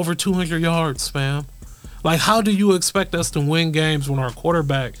don't throw over 200 yards, fam. Like, how do you expect us to win games when our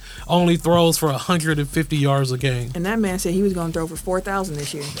quarterback only throws for 150 yards a game? And that man said he was going to throw for 4,000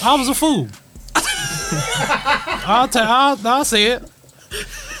 this year. I was a fool. I'll say it.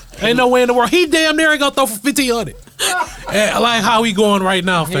 Ain't no way in the world. He damn near ain't gonna throw for 1,500. Like how he going right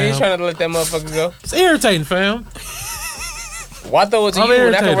now, fam. He ain't trying to let that motherfucker go. It's irritating, fam. Why throw it to you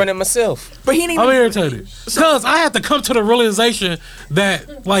when I can run it myself? But he ain't even. I'm irritated because I had to come to the realization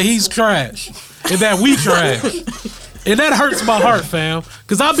that, like, he's trash and that we trash. And that hurts my heart, fam.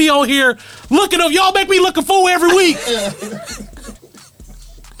 Because I be on here looking up. Y'all make me look a fool every week.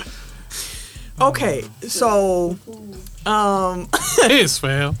 Okay, so Yes,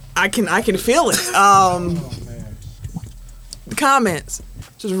 fam. I can feel it. The comments,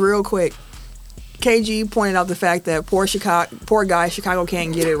 just real quick. KG pointed out the fact that poor guy Chicago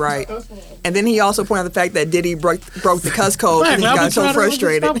can't get it right, and then he also pointed out the fact that Diddy broke the cuss code and he got so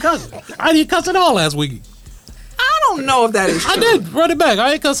frustrated. I didn't cuss at all last week. I don't know if that is true. I did. Run it back.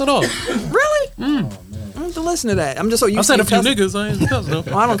 I ain't cuss at all. Really? I have to listen to that. I'm just so used I said to a few cussing. niggas. I ain't cuss though.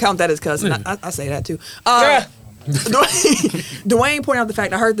 Well, I don't count that as cussing. Yeah. I say that too. Dwayne pointed out the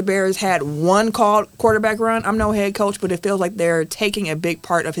fact I heard the Bears had one called quarterback run. I'm no head coach, but it feels like they're taking a big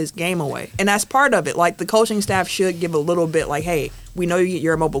part of his game away. And that's part of it. Like, the coaching staff should give a little bit like, hey, we know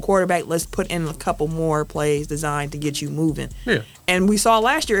you're a mobile quarterback. Let's put in a couple more plays designed to get you moving. Yeah. And we saw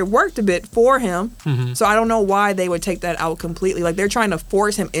last year it worked a bit for him. Mm-hmm. So I don't know why they would take that out completely. Like, they're trying to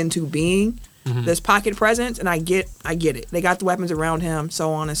force him into being this pocket presence, and I get it. They got the weapons around him,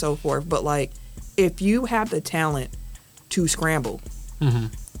 so on and so forth. But, like, if you have the talent to scramble,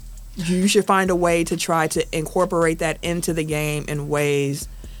 you should find a way to try to incorporate that into the game in ways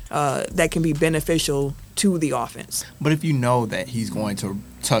that can be beneficial to the offense. But if you know that he's going to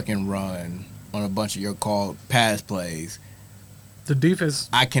tuck and run on a bunch of your called pass plays, The defense.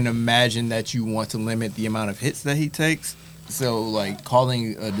 I can imagine that you want to limit the amount of hits that he takes. So, like,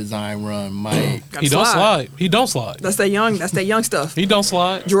 calling a design run might... He don't slide. He don't slide. That's that young stuff. He don't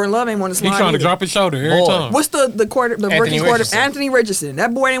slide. Jordan Love ain't want to slide He's trying to either. drop his shoulder every time. What's the rookie quarter? Richardson. Anthony Richardson.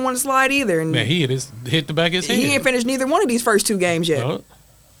 That boy didn't want to slide either. And Man, he hit the back of his head. he ain't finished neither one of these first two games yet. No.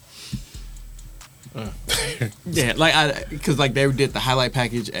 Yeah, like, because, like, they did the highlight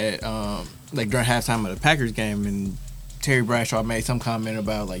package at, like, during halftime of the Packers game, and Terry Bradshaw made some comment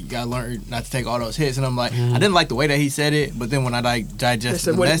about, like, you gotta learn not to take all those hits, and I'm like, I didn't like the way that he said it, but then when I, like,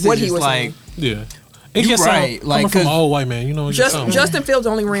 digested the message, what he it's was like, Yeah. It You gets right, coming like, from an 'cause- old white man. You know, it just sounds- Justin Fields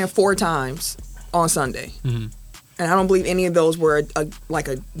only ran 4 times on Sunday, and I don't believe any of those were a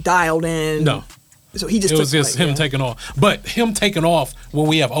dialed in. No. So he just It was took, just like, him taking off. But him taking off when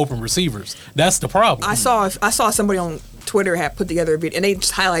we have open receivers. That's the problem. I saw somebody on Twitter had put together a video, and they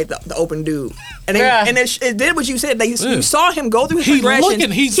just highlight the open dude, and it did what you said. You saw him go through his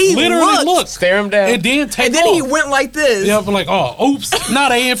progression. He literally looked, stare him down, and then take and then off. he went like this. Yeah, but like, oh, oops,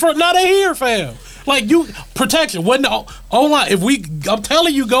 not a in front, not a here, fam. Like you protection wasn't the O line. I'm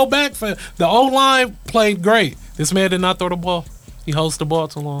telling you, go back for the O line played great. This man did not throw the ball. He holds the ball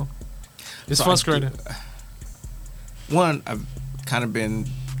too long. It's So frustrating. I've kind of been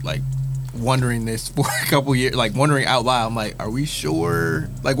like wondering this for a couple years, like wondering out loud. I'm like, are we sure?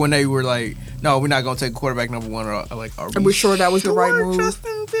 Like when they were like, no, we're not gonna take quarterback number one. Or like, are we sure that was the right move?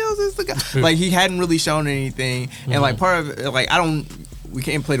 Justin Fields is the guy. Like he hadn't really shown anything, and like part of it, like we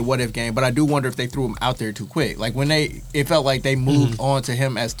can't play the what if game, but I do wonder if they threw him out there too quick. Like when it felt like they moved on to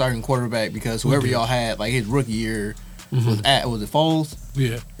him as starting quarterback because whoever y'all had, like his rookie year. Was it Foles?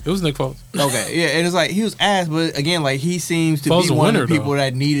 Yeah, it was Nick Foles. Okay, yeah, and it's like he was ass, but again, like he seems to Foles be a one winner, of the people though.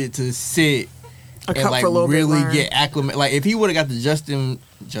 that needed to sit A and cup like for a little bit, really learn. get acclimated. Like if he would have got the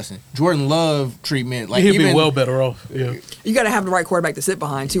Jordan Love treatment, like He'd even be well better off. Yeah, You got to have the right quarterback to sit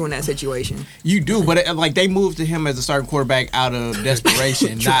behind too in that situation. you do, but like they moved to him as a starting quarterback out of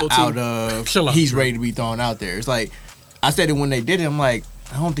desperation, not Triple T. out of Chill out, he's bro. ready to be thrown out there. It's like I said it when they did it. I'm like,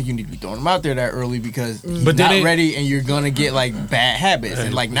 I don't think you need to be throwing him out there that early because he's But not then ready, and you're gonna get like bad habits.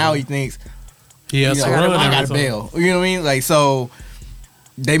 And like now he thinks. he has You to know, run. I every gotta time. bail. You know what I mean? Like so,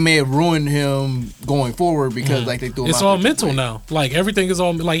 they may have ruined him going forward because like they threw him. It's out all there too mental quick. now. Like everything is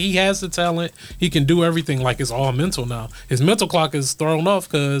all like he has the talent. He can do everything. Like it's all mental now. His mental clock is thrown off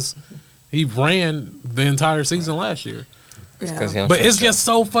because he ran the entire season last year. Yeah. But it's just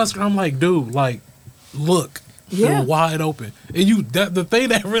so frustrating. I'm like, dude, like, look. Yeah. You're wide open, and the thing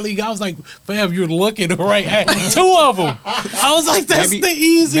that really got I was like, fam, you're looking right at two of them. I was like, that's the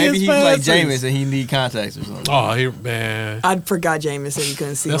easiest. Maybe he's like passes. Jameis and he need contacts or something. Oh, here, man, I forgot Jameis said you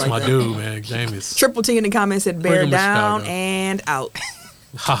couldn't see. that's like my that. dude, man, Jameis. Triple T in the comments said bear Bring him to down Chicago. and out.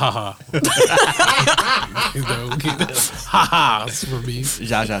 Ha ha ha. Ha ha. It's for me.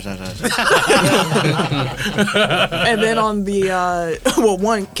 Ja. And then on the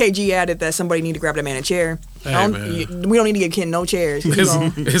one KG added that somebody need to grab that man a chair. Hey, We don't need to give Ken no chairs.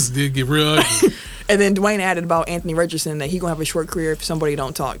 It's did get real ugly. And then Dwayne added about Anthony Richardson that he gonna have a short career if somebody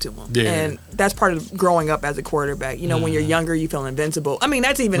don't talk to him. Yeah. And that's part of growing up as a quarterback. You know, when you're younger, you feel invincible. I mean,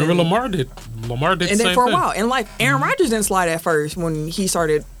 that's even. Remember Lamar did the and then same for a thing. while in life, Aaron Rodgers didn't slide at first when he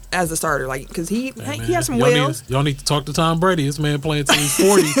started as a starter, like because he has some wheels. Y'all need to talk to Tom Brady. This man playing till he's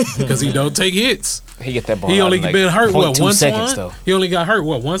 40 because he don't take hits. He get that ball. He out only in, like, been hurt 0.2 once. seconds though. He only got hurt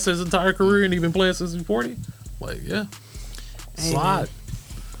once his entire career, and he been playing since he's 40. Like yeah, slide.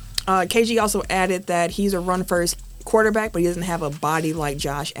 KG also added that he's a run first quarterback, but he doesn't have a body like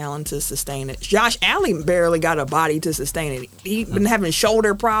Josh Allen to sustain it. Josh Allen barely got a body to sustain it. He been having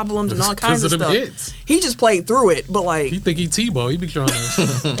shoulder problems and all kinds of Because of stuff. them hits. He just played through it, but like, He think he Tebow. He be trying to.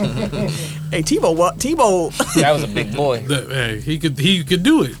 hey Tebow, what Tebow? That was a big boy. Hey, he could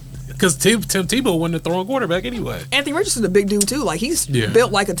do it because Tim Tebow wasn't a throwing quarterback anyway. Anthony Richardson's a big dude too. Like he's Yeah.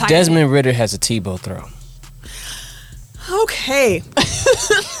 built like a tight. Desmond Ritter has a Tebow throw. Okay.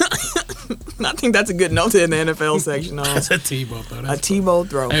 I think that's a good note to in the NFL section. That's a Tebow throw. A That's Tebow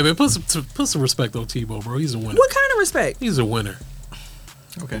throw. Hey man, put some respect on Tebow, bro. He's a winner. What kind of respect? He's a winner.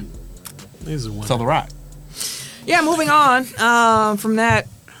 Okay. He's a winner. So The Rock. Yeah, moving on from that.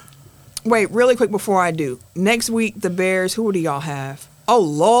 Wait, really quick before I do. Next week, the Bears, who do y'all have? Oh,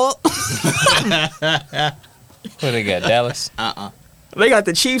 Lord. What they got? Dallas. They got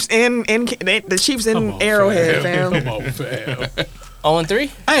the Chiefs in the Chiefs in Come on, Arrowhead, fam. Come on, fam. 0-3.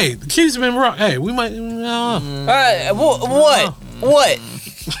 Hey, the Chiefs been wrong. Hey, we might. What? What?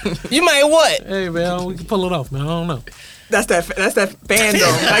 You might what? Hey man, we can pull it off, man. I don't know. That's that fandom.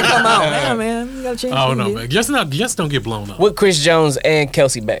 Like, come out. Yeah, man. You gotta change I don't know, it. man. Just don't get blown up. With Chris Jones and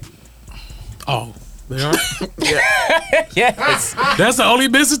Kelsey back. Oh, they are. Yes. That's the only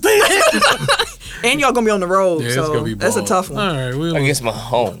business thing. And y'all gonna be on the road, Yeah, it's so gonna be that's a balls. tough one. All right, we'll Against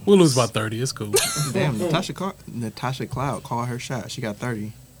Mahomes. lose by 30. It's cool. Damn, Natasha Cloud called her shot. She got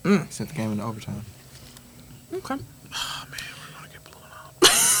 30. Sent the game into overtime. Okay. Oh man, we're gonna get blown up.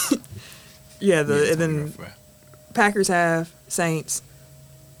 Yeah, and then Packers have Saints.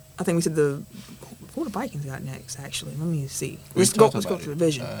 I think we said who the Vikings got next, actually. Let me see. Let's go to the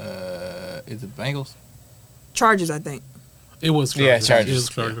division. Is it Bengals? Chargers, I think. It was Yeah, Chargers.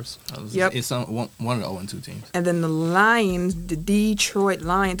 Chargers. It was Chargers. Yep. It's one of the 0-2 teams. And then the Lions, the Detroit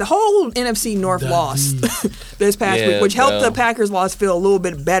Lions, the whole NFC North lost this past week, which helped the Packers loss feel a little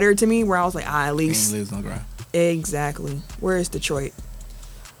bit better to me, where I was like, at least. Lives on the ground. Exactly. Where is Detroit?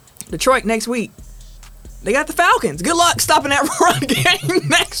 Detroit next week. They got the Falcons. Good luck stopping that run game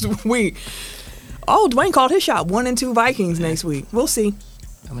next week. Oh, Dwayne called his shot. 1-2 Vikings next week. We'll see.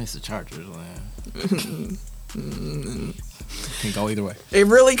 I mean, it's the Chargers, man. Can go either way. It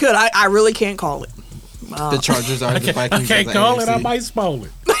really could. I really can't call it. The Chargers are the I Vikings. can't of the call it. I AFC. might spoil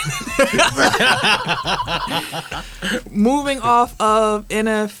it. Moving off of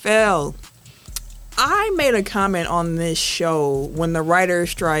NFL, I made a comment on this show when the writer's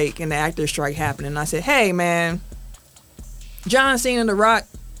strike and the actor's strike happened, and I said, "Hey, man, John Cena and The Rock,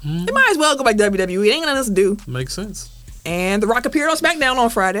 they might as well go back to WWE. They ain't got nothing to do." Makes sense. And The Rock appeared on SmackDown on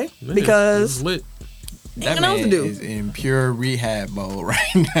Friday Man, because it's lit. That ain't got nothing man to do. is in pure rehab mode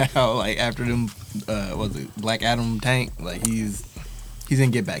right now. Like after them, was it Black Adam tank? Like he's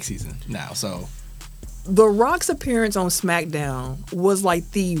in get back season now. So The Rock's appearance on SmackDown was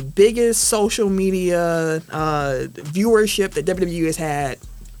like the biggest social media viewership that WWE has had,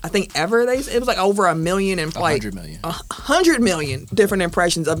 I think, ever. It was like over 1 million and like 100 million. 100 million different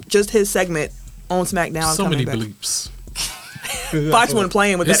impressions of just his segment on SmackDown. So many coming back. bleeps. Fox wasn't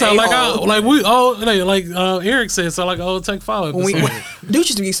playing with It that. sound like A-hole. Eric said, sound like Take 5. When dude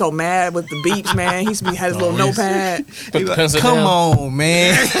used to be so mad with the beeps, man. He used to had his little notepad. Put the pencil Come down. on,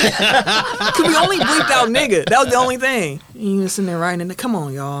 man. Cause we only bleeped out nigga. That was the only thing. He was sitting there writing it. Come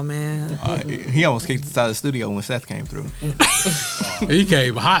on, y'all, man. He almost kicked us out of the studio when Seth came through. He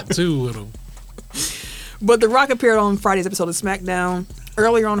came hot too with him. But The Rock appeared on Friday's episode of SmackDown.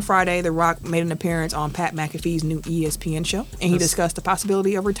 Earlier on Friday, The Rock made an appearance on Pat McAfee's new ESPN show, and he discussed the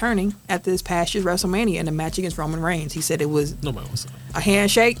possibility of returning at this past year's WrestleMania in a match against Roman Reigns. He said it was Nobody wants to. a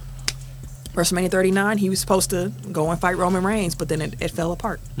handshake. WrestleMania 39, he was supposed to go and fight Roman Reigns, but then it fell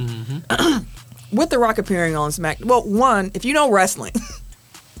apart. With The Rock appearing on SmackDown, well, one, if you know wrestling,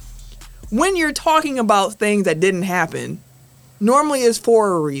 when you're talking about things that didn't happen, normally it's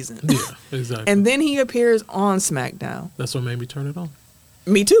for a reason. Yeah, exactly. And then he appears on SmackDown. That's what made me turn it on.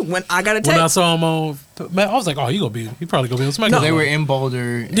 Me too. When I got a When I text, saw him on, man, I was like, oh, he probably gonna be on SmackDown. They were in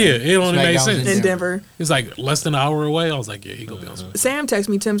Boulder. Yeah, it only made SmackDown's sense. in Denver, It's like less than an hour away. I was like, yeah, he gonna be on SmackDown. Sam texted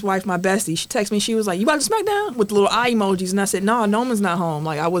me, Tim's wife, my bestie. She texted me, she was like, "You about to SmackDown?" with the little eye emojis, and I said, "No, Noman's not home."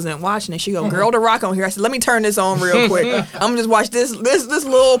 Like I wasn't watching it. She go, "Girl, The Rock on here." I said, "Let me turn this on real quick. I'm gonna just watch this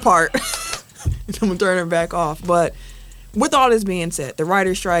little part." I'm gonna turn it back off. But with all this being said, the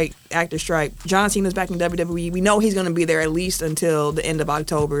writer's strike, actor strike, John Cena's back in WWE. We know he's gonna be there at least until the end of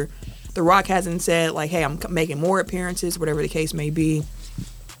October. The Rock hasn't said like, "Hey, I'm making more appearances," whatever the case may be.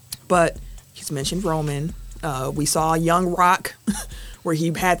 But he's mentioned Roman. We saw Young Rock, where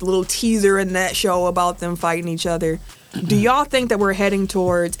he had the little teaser in that show about them fighting each other. Do y'all think that we're heading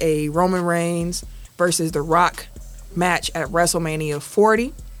towards a Roman Reigns versus The Rock match at WrestleMania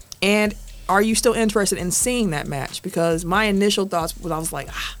 40? And are you still interested in seeing that match? Because my initial thoughts was I was like,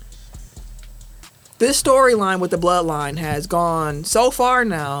 this storyline with the Bloodline has gone so far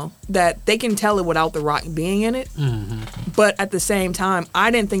now that they can tell it without The Rock being in it. But at the same time, I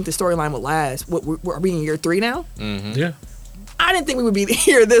didn't think the storyline would last. Are we in year 3 now? Yeah. I didn't think we would be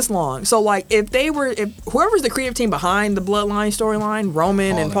here this long. So, like, if whoever's the creative team behind the Bloodline storyline,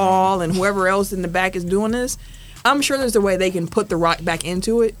 Roman and Paul and whoever else in the back is doing this, I'm sure there's a way they can put The Rock back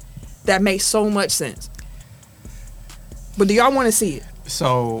into it that makes so much sense. But do y'all want to see it?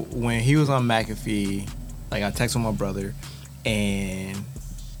 So when he was on McAfee, like I texted my brother, and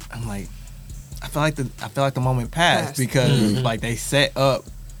I'm like, I feel like the moment passed because like they set up,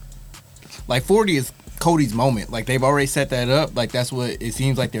 like 40 is Cody's moment. Like they've already set that up. Like that's what it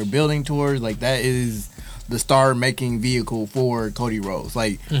seems like they're building towards. Like that is the star-making vehicle for Cody Rhodes.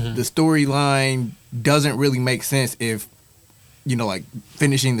 Like the storyline doesn't really make sense if, you know, like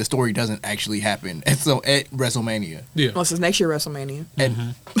finishing the story doesn't actually happen. And so at WrestleMania. Yeah. Well, this is next year WrestleMania.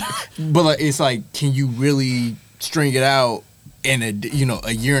 But like, it's like, can you really string it out in a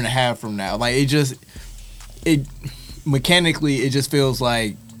year and a half from now? Like it mechanically, it just feels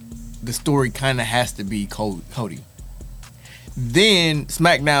like the story kind of has to be Cody. Then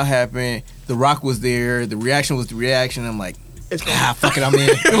SmackDown happened. The Rock was there. The reaction was the reaction. I'm like, fuck it, I'm in.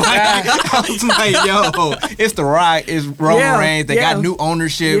 I was like, yo, it's The Rock, it's Roman Reigns. They got new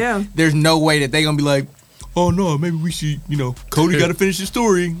ownership. Yeah. There's no way that they gonna be like, oh no, maybe we should, Cody got to finish the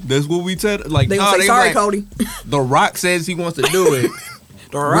story. That's what we said. Like, They no, gonna say, sorry, like, Cody. The Rock says he wants to do it.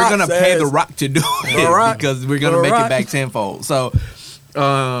 We're Rock gonna pay says- The Rock to do it Rock- because we're gonna The make Rock- it back tenfold. So,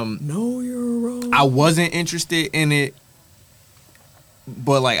 No, you're wrong. I wasn't interested in it,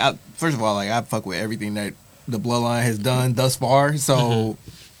 but like, first of all, like I fuck with everything that the Bloodline has done thus far. So,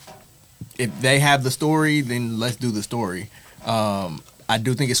 if they have the story, then let's do the story. I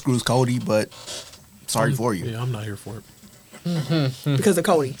do think it screws Cody, but sorry for you. Yeah, I'm not here for it. because of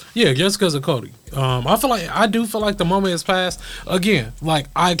Cody. Yeah, just because of Cody. I do feel like the moment has passed. Again, like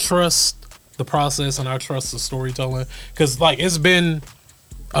I trust the process and I trust the storytelling because like it's been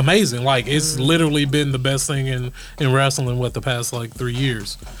amazing. Like it's literally been the best thing in wrestling what the past like 3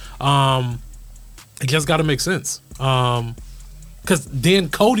 years. It just got to make sense. Because then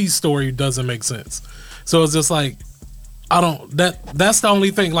Cody's story doesn't make sense. So it's just like that's the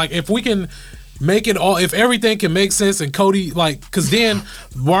only thing. Like if we can make it all, if everything can make sense and Cody like, because then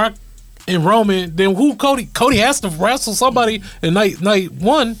Rock and Roman, then who Cody has to wrestle somebody in night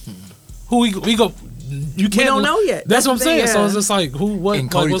one. Who we go? You can't. We don't know yet. That's what I'm the saying. thing, So yeah. it's just like who? What? And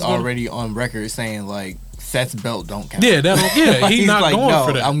like, Cody's what's going- already on record saying like Seth's belt don't count. Yeah, yeah. He's not like, going no,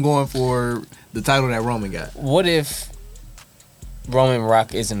 for that. I'm going for the title that Roman got. What if Roman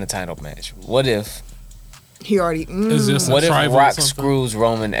Rock isn't a title match? What if He already. It's just a what if tribal or Rock something. screws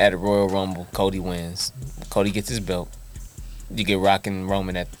Roman at Royal Rumble? Cody wins. Cody gets his belt. You get Rock and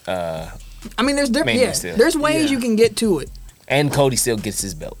Roman at I mean, there's different. Mania Yeah, still. there's ways Yeah. you can get to it. and Cody still gets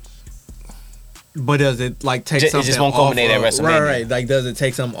his belt. But does it like take It something just won't off culminate at of, WrestleMania. Right. Like, does it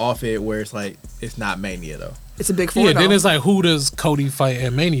take something off it where it's like it's not Mania though? It's a big four. Yeah, then though. it's like who does Cody fight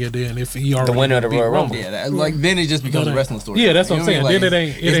at Mania then if he already The winner of the beat Royal Roman? Rumble. Yeah, that, like then it just becomes a wrestling story. Yeah, that's what You I'm know saying. I mean? Then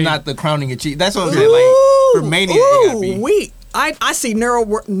Like, it it's ain't- not the crowning achievement. That's what I'm saying. Like for Mania, it gotta be. Wait, I see Nerd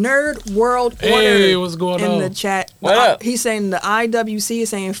World Order Hey, what's going in on? the chat. What up? He's saying the IWC is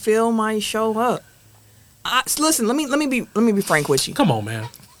saying Phil might show up. Listen, let me be frank with you. Come on, man.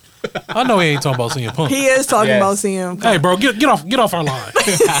 I know he ain't talking about CM Punk. He is talking Yes. about CM Punk. Hey, bro, get off our line.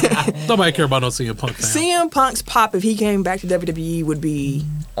 Nobody care about no CM Punk fan. CM Punk's pop if he came back to WWE would be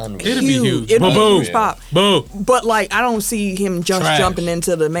Unreal. It'd be huge. It'd be a Boo-boo. huge pop. Boo. But like, I don't see him just Trash. jumping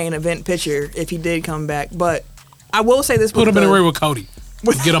into the main event picture if he did come back. But I will say this: Put with him in the the ring with Cody.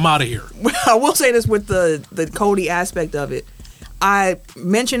 Get him out of here. I will say this with the Cody aspect of it. I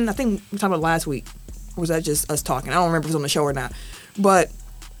mentioned, I think we talked about it last week. Or was that just us talking? I don't remember if it was on the show or not. But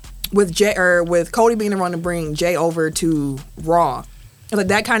with with Cody being the one to bring Jay over to Raw, it's like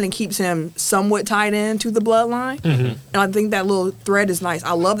that kind of keeps him somewhat tied into the bloodline. Mm-hmm. And I think that little thread is nice.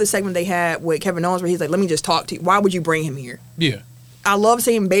 I love the segment they had with Kevin Owens where he's like, "Let me just talk to you. Why would you bring him here?" Yeah. I love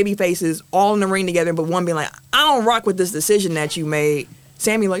seeing baby faces all in the ring together, but one being like, "I don't rock with this decision that you made."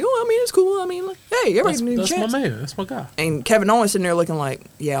 Sammy like, "Oh, I mean, it's cool. I mean, like, hey, everybody needs a That's my chance." man. That's my guy. And Kevin Owens sitting there looking like,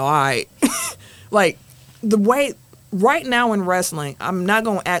 "Yeah, all right." Like the way right now in wrestling, I'm not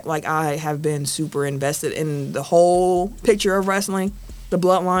gonna act like I have been super invested in the whole picture of wrestling. The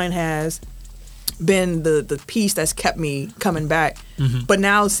Bloodline has been the piece that's kept me coming back. But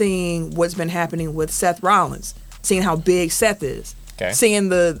now seeing what's been happening with Seth Rollins, seeing how big Seth is, Okay. seeing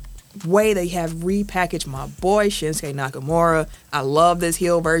the way they have repackaged my boy Shinsuke Nakamura. I love this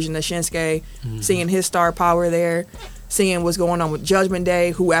heel version of Shinsuke. Seeing his star power there, seeing what's going on with Judgment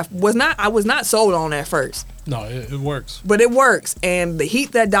Day, who I was not sold on at first, No, it works. but it works. And the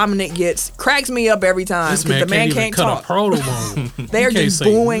heat that Dominic gets cracks me up every time This because man the man can't even can't cut talk. a promo. They are He can't just say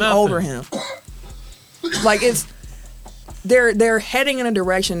booing nothing. over him. Like it's they're heading in a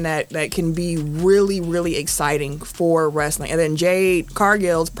direction that can be really, really exciting for wrestling. And then Jade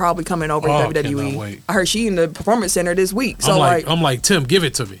Cargill's probably coming over Oh, to cannot WWE. wait. I heard she in the Performance Center this week. So I'm like Tim, give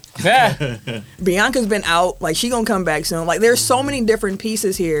it to me. Bianca's been out. Like she gonna come back soon. Like there's so many different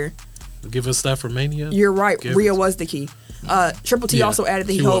pieces here. Give us that for Mania. You're right. Give Rhea it. was the key. Triple T Yeah, also added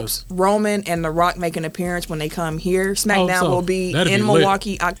that he she hopes was. Roman and The Rock make an appearance when they come here. SmackDown so. will be That'd in be lit.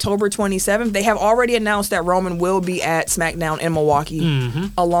 Milwaukee October 27th. They have already announced that Roman will be at SmackDown in Milwaukee Mm-hmm.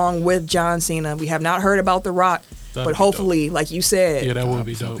 along with John Cena. We have not heard about The Rock, That'd but be hopefully, like you said, Yeah, that would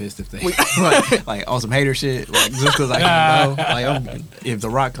be I'm so dope. pissed if they like on some hater shit. Like just because I can know. Like if The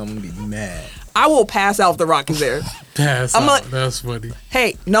Rock come, I'm gonna be mad. I will pass out if The Rock is there. That's I'm out. like- That's funny.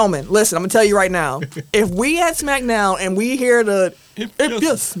 Hey, Noman, listen, I'm gonna tell you right now. If we at SmackDown and we hear the if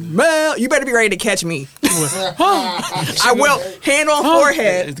you smell, you better be ready to catch me. I will, hand on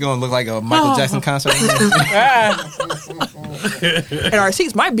forehead, It's gonna look like a Michael Jackson concert. and our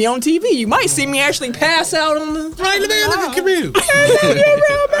seats might be on TV. You might see me actually pass out on the. Right, look at commute.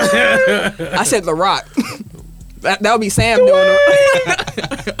 I said The Rock. That would be Sam doing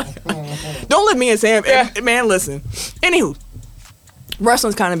it. Don't let me and Sam. Man, listen. Anywho,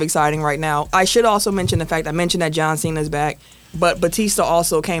 wrestling's kind of exciting right now. I should also mention the fact I mentioned that John Cena's back, but Batista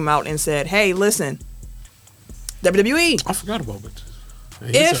also came out and said, "Hey, listen, WWE, I forgot about it.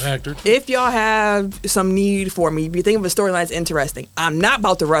 He's an actor. if y'all have some need for me, if you think of a storyline that's interesting, I'm not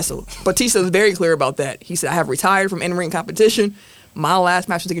about to wrestle." Batista was very clear about that. He said, "I have retired from in-ring competition. My last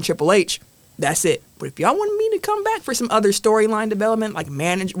match was against Triple H. That's it. But if y'all want me to come back for some other storyline development, like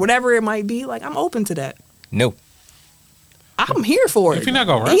manage, whatever it might be, like I'm open to that." No. I'm here for it. If he not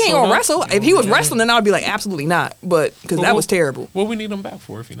gonna he ain't wrestle, gonna though. wrestle. If he was wrestling, then I would be like, absolutely not. But because that was terrible. What we need him back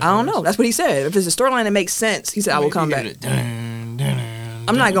for if he not I don't gonna know. That's what he said. If it's a storyline that makes sense, he said, I will come back.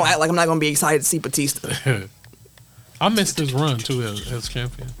 I'm not gonna act like I'm not gonna be excited to see Batista. wrestle? I missed his run too as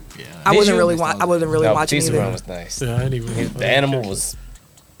champion. Yeah. I wasn't really No, watching Batista run either. was nice. Yeah, I ain't even. The animal was.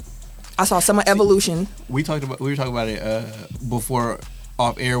 I saw some evolution. We were talking about it before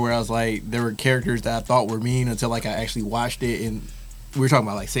off air, where I was like, there were characters that I thought were mean until like I actually watched it, and we were talking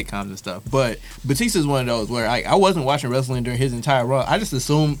about like sitcoms and stuff. But Batista's one of those where I wasn't watching wrestling during his entire run. I just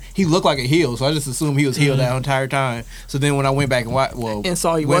assumed he looked like a heel, so I just assumed he was heel that entire time. So then when I went back and And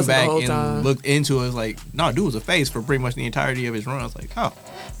saw he went wasn't the back whole and time. looked into it, I was like, no, dude was a face for pretty much the entirety of his run. I was like, oh,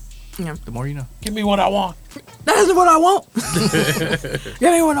 Yeah. the more you know. Give me what I want. That isn't what I want. That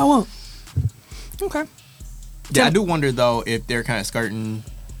ain't what I want. Okay. Yeah, I do wonder though if they're kind of skirting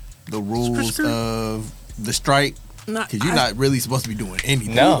the rules of the strike, because you're not really supposed to be doing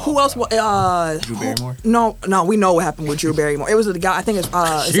anything. No. Who else? Drew Barrymore. No, we know what happened with Drew Barrymore. It was the guy. I think it's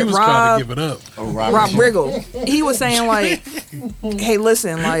is He it was trying Rob? to give it up. Oh, Rob Riggle. He was saying like, "Hey,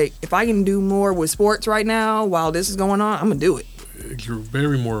 listen, like if I can do more with sports right now while this is going on, I'm gonna do it." Drew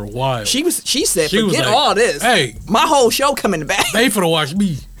Barrymore wild. She said, She was "Forget like, all this. hey. My whole show coming back." They for to watch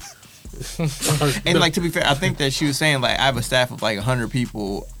me. And like, to be fair, I think that she was saying like, I have a staff of like 100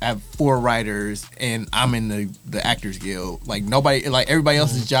 people, I have 4 writers, and I'm in the Actors Guild. Like nobody, like everybody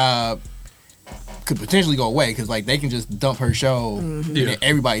else's job could potentially go away because like they can just dump her show and Yeah. then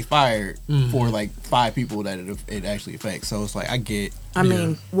everybody's fired for like 5 people that it actually affects. So it's like I get. I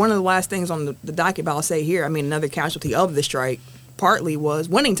mean, one of the last things on the docket, but I'll say here, I mean, another casualty of the strike partly was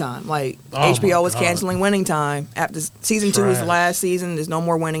Winning Time. Like, Oh, HBO my was God. canceling Winning Time. After season 2 was the Trash. last season, there's no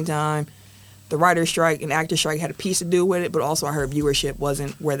more Winning Time. The writer's strike and actor strike had a piece to do with it, but also I heard viewership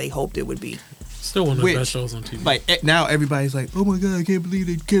wasn't where they hoped it would be. Still one of the Which, best shows on TV. Like now everybody's like, oh my god, I can't believe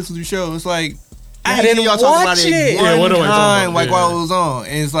they canceled the show. It's like I didn't didn't y'all talk about watch it it. one Yeah, what are we talking time, about? like Yeah. while it was on,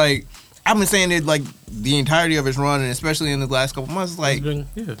 and it's like I've been saying it like the entirety of its run, and especially in the last couple months. It's like, It's been-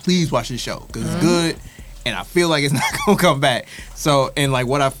 yeah. please watch this show because it's good, and I feel like it's not gonna come back. So, and like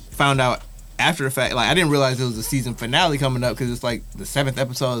what I found out after the fact, like I didn't realize there was a season finale coming up because it's like the 7th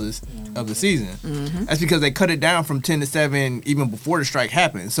episode of the season. That's because they cut it down from 10 to 7 even before the strike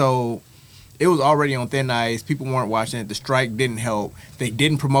happened. So it was already on thin ice. People weren't watching it. The strike didn't help. They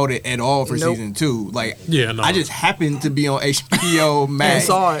didn't promote it at all for Nope. season 2. Like, Yeah, no. I just happened to be on HBO Max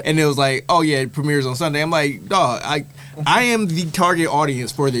saw it. and it was like, oh yeah, it premieres on Sunday. I'm like, dog, I am the target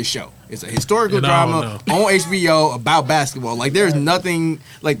audience for this show. It's a historical And I drama don't on HBO about basketball. Like, there's nothing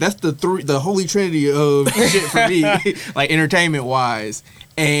like that's the holy trinity of shit for me, like entertainment wise.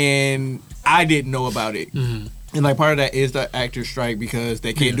 And I didn't know about it. Mm-hmm. And like part of that is the actor strike because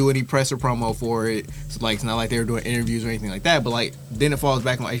they can't do any press or promo for it. So like it's not like they were doing interviews or anything like that. But like then it falls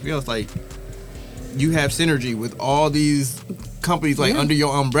back on HBO. It's like you have synergy with all these companies like under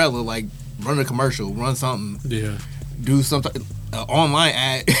your umbrella. Like run a commercial, run something, Yeah. do something, online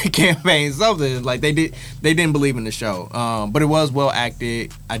ad campaign, something. Like they didn't believe in the show. But it was well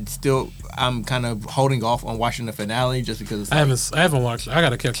acted. I'm kind of holding off on watching the finale just because it's I like, haven't watched. I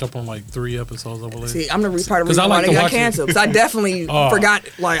gotta catch up on like 3 episodes, I believe. See, I'm the part of the 'Cause I reason like why to they got watch it. canceled. Because I definitely forgot.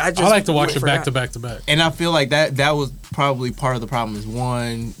 Like I just I like to watch it back forgot. to back to back. and I feel like that was probably part of the problem is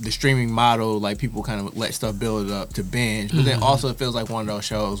one, the streaming model, like people kind of let stuff build up to binge, but then also it feels like one of those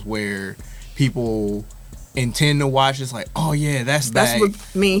shows where people intend to watch. It's like, oh yeah, that's That's back. what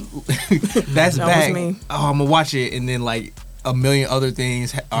me. That's That was back. me. Oh, I'm gonna watch it, and then like a million other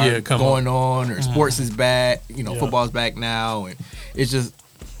things are Yeah, come going on, or sports is back. Yeah. Football's back now, and it's just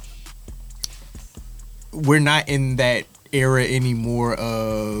we're not in that era anymore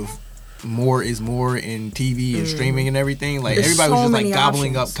of more is more in TV and streaming and everything. Like There's everybody so was just like many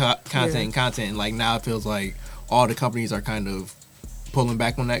gobbling options. up content Yeah. and content. And like now it feels like all the companies are kind of pulling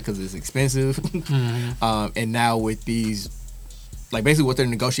back on that because it's expensive. And now with these, like basically what they're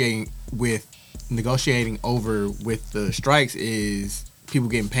negotiating over with the strikes is people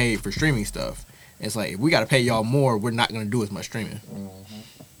getting paid for streaming stuff. It's like if we got to pay y'all more, we're not going to do as much streaming.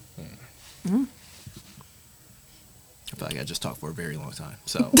 I feel like I just talked for a very long time.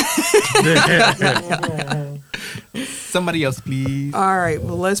 So somebody else, please. All right,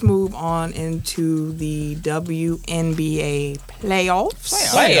 well, let's move on into the WNBA playoffs.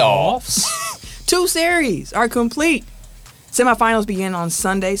 Playoffs. 2 series are complete. Semifinals begin on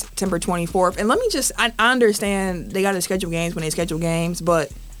Sunday, September 24th. And let me just, I understand they got to schedule games when they schedule games,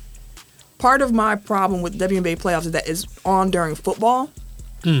 but part of my problem with WNBA playoffs is that it's on during football.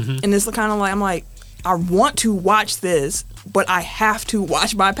 And it's kind of like, I'm like, I want to watch this, but I have to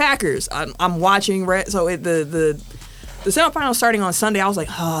watch my Packers. I'm watching Red, so the the semifinals starting on Sunday, I was like,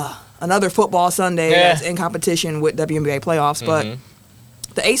 another football Sunday that's in competition with WNBA playoffs. But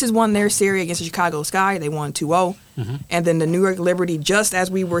the Aces won their series against the Chicago Sky. They won 2-0. And then the New York Liberty, just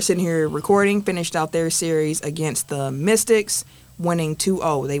as we were sitting here recording, finished out their series against the Mystics, winning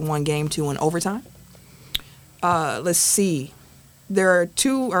 2-0. They won game 2 in overtime. Let's see. There's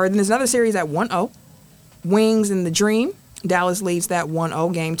another series at 1-0. Wings and the Dream. Dallas leads that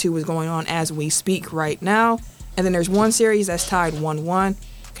 1-0. Game 2 is going on as we speak right now. And then there's one series that's tied 1-1.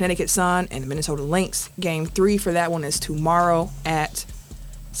 Connecticut Sun and the Minnesota Lynx. Game 3 for that one is tomorrow at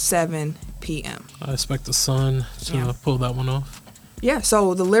 7 p.m. I expect the Sun to pull that one off. Yeah,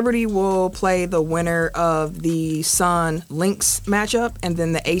 so the Liberty will play the winner of the Sun Lynx matchup, and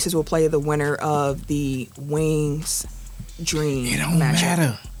then the Aces will play the winner of the Wings Dream It don't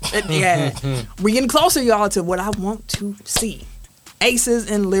matchup. matter. We're getting closer, y'all, to what I want to see. Aces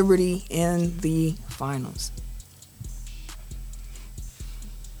and Liberty in the finals.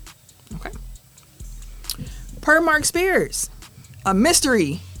 Okay. Per Mark Spears, a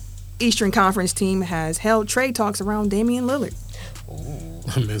mystery Eastern Conference team has held trade talks around Damian Lillard.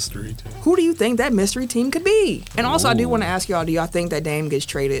 A mystery too. Who do you think that mystery team could be? And also, I do want to ask y'all, do y'all think that Dame gets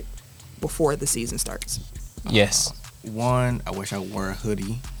traded before the season starts? Yes. One, I wish I wore a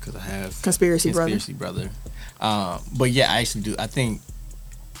hoodie because I have Conspiracy brother. But yeah, I actually do. I think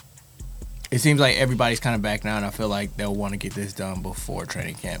it seems like everybody's kind of back now, and I feel like they'll want to get this done before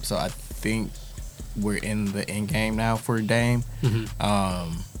training camp. So I think we're in the end game now for Dame.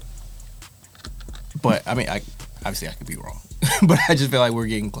 But I mean, obviously I could be wrong, but I just feel like we're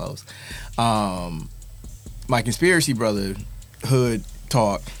getting close. My conspiracy brother hood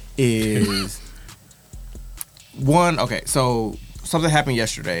talk is one. Okay, so something happened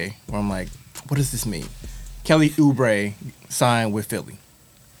yesterday where I'm like, what does this mean? Kelly Oubre signed with Philly.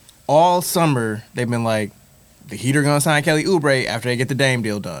 All summer they've been like, the Heat are gonna sign Kelly Oubre after they get the Dame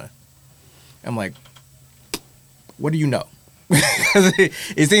deal done. I'm like, what do you know?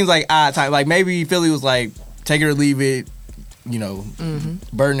 It seems like odd time. Like maybe Philly was like, take it or leave it. You know,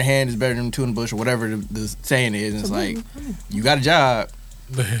 bird in the hand is better than two in the bush or whatever the saying is. And it's like, you got a job.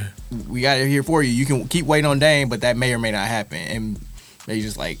 We got it here for you. You can keep waiting on Dame, but that may or may not happen. And they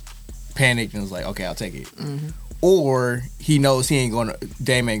just like panicked and was like, okay, I'll take it. Or he knows Dame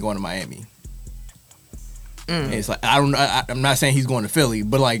ain't going to Miami. And it's like, I'm not saying he's going to Philly,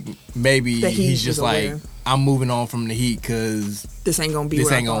 but like maybe he's just like, I'm moving on from the Heat because this ain't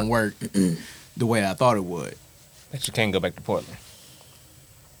gonna work the way I thought it would. But you can't go back to Portland.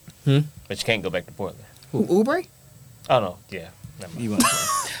 But you can't go back to Portland. Who, Oubre? Oh no, yeah. Never mind. You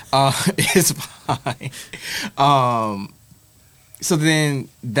it's fine. So then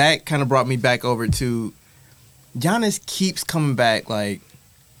that kind of brought me back over to Giannis keeps coming back, like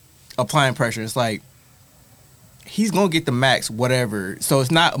applying pressure. It's like he's gonna get the max, whatever. So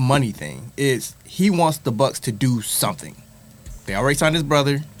it's not a money thing. It's he wants the Bucks to do something. They already signed his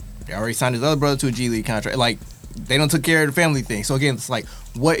brother. They already signed his other brother to a G League contract. Like they don't took care of the family thing. So again, it's like,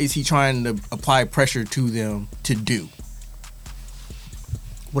 what is he trying to apply pressure to them to do?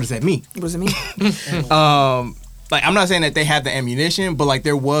 What does that mean? What does it mean? Like I'm not saying that they have the ammunition, but like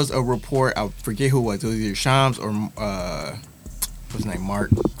there was a report. I forget who it was. It was either Shams or what's his name,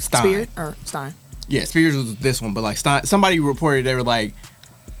 Mark Stein. Spears or Stein? Yeah, Spears was this one, but like Stein, somebody reported they were like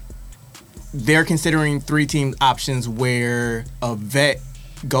they're considering 3-team options where a vet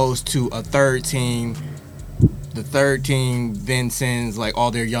goes to a third team. The third team then sends like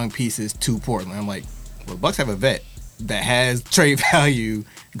all their young pieces to Portland. I'm like, well, the Bucks have a vet that has trade value.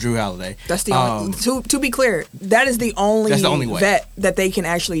 Drew Holiday. That's the only. To be clear, that is the only way. vet that they can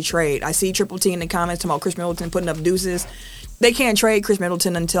actually trade. I see Triple T in the comments talking about Chris Middleton putting up deuces. They can't trade Chris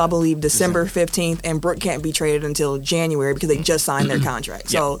Middleton until I believe December 15th, and Brooke can't be traded until January because they just signed their contract.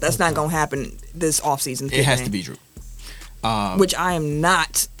 So that's not going to happen this offseason. It has to be Drew. Which I am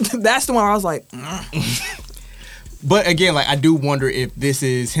not. That's the one where I was like. But again, like I do wonder if this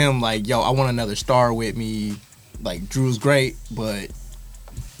is him. Like, yo, I want another star with me. Like Drew's great, but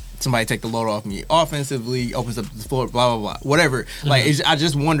somebody take the load off me offensively, opens up the floor, blah, blah, blah, whatever. Like, I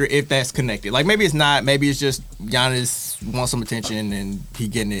just wonder if that's connected. Like, maybe it's not. Maybe it's just Giannis wants some attention and he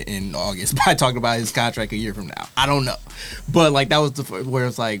getting it in August by talking about his contract a year from now. I don't know. But, like, that was where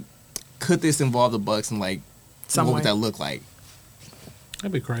it's like, could this involve the Bucks and, like, what would that look like?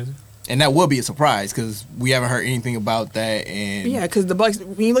 That'd be crazy. And that would be a surprise because we haven't heard anything about that. And yeah, because the Bucks,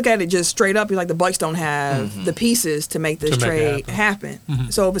 when you look at it just straight up, you're like, the Bucks don't have the pieces to make this trade happen.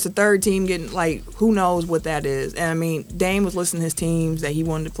 So if it's a third team getting, like, who knows what that is. And I mean, Dame was listing his teams that he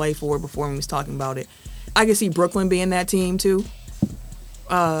wanted to play for before he was talking about it. I could see Brooklyn being that team too.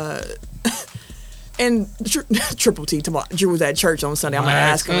 And And Triple T, Drew was at church on Sunday. I'm gonna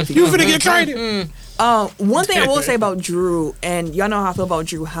ask him if he You finna get traded. One thing I will say about Drew, and y'all know how I feel about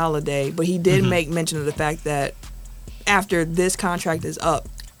Drew Holiday, but he did make mention of the fact that after this contract is up,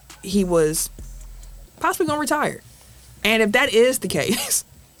 he was possibly gonna retire. And if that is the case,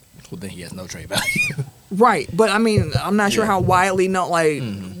 Well, then he has no trade value. right? But I mean, I'm not sure how widely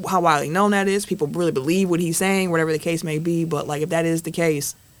known, how widely known that is. People really believe what he's saying, whatever the case may be. But like, if that is the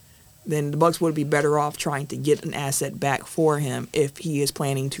case, then the Bucks would be better off trying to get an asset back for him if he is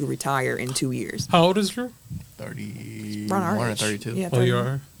planning to retire in 2 years. How old is Drew? 31 our or age. 32. Yeah, Oh, you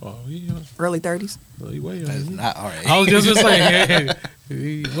are? Oh, yeah. early 30s. Well, you way That's younger. not all right. I was just gonna say,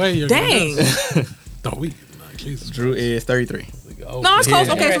 he way younger. Dang. No, we. Jesus. Drew is 33. Oh, No, it's close.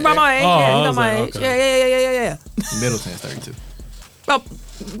 Yeah. Okay, so about my age. Oh, Yeah, I he's about was my like, age. okay. Yeah. Middleton's 32.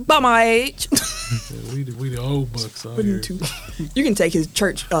 About my age. We the old Bucks out here. You can take his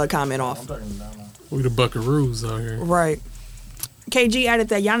church comment off. I'm taking him down now. We the Buckaroos out here. Right. KG added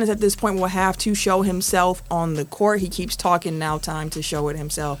that Giannis at this point will have to show himself on the court. He keeps talking now, time to show it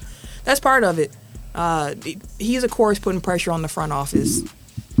himself. That's part of it. He's, of course, putting pressure on the front office.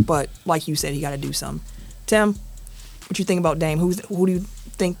 But like you said, he got to do something. Tim, what you think about Dame? Who do you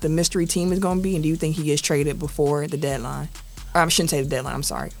think the mystery team is going to be? And do you think he gets traded before the deadline? Or I shouldn't say the deadline, I'm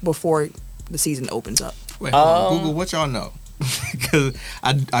sorry. Before the season opens up. Wait, hold on. Google what y'all know. Because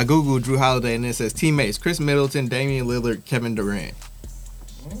I Googled Drew Holiday and it says teammates Chris Middleton, Damian Lillard, Kevin Durant.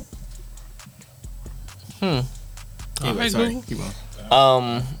 Anyway, Alright, sorry. Google. Keep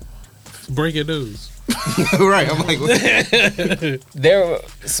on. Breaking news. Right. I'm like, what? There were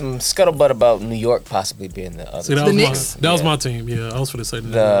some scuttlebutt about New York possibly being the other. See, that The was Knicks? that was my team. Yeah, I was going to say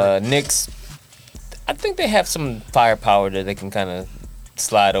The Knicks, I think they have some firepower that they can kind of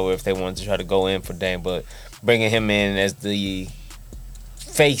slide over if they wanted to try to go in for Dame, but bringing him in as the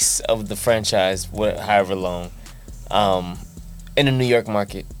face of the franchise, however long, in the New York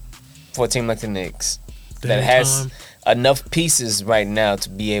market for a team like the Knicks that has enough pieces right now to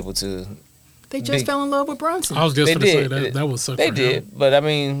be able to. They just fell in love with Brunson. I was just They going to say did. that was such They did, but I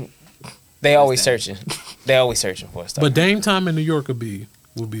mean, they always searching. They always searching for a star. But Dame time in New York would be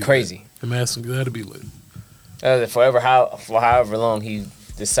Crazy. Imagine that'd be lit. For however long he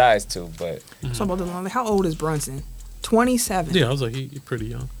decides to, but So about the how old is Brunson? 27. Yeah, I was like, he's pretty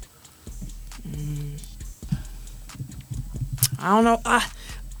young. I don't know.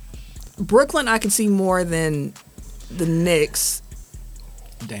 Brooklyn, I could see more than the Knicks.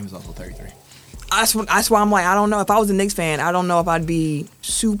 Dame's also 33. That's why I'm like, I don't know. If I was a Knicks fan, I don't know if I'd be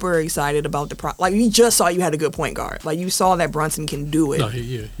super excited about the like. You just saw you had a good point guard. Like you saw that Brunson can do it, No,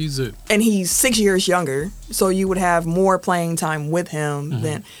 he's it. and he's 6 years younger, so you would have more playing time with him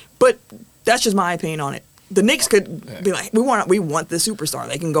than. But that's just my opinion on it. The Knicks could be like, we want the superstar.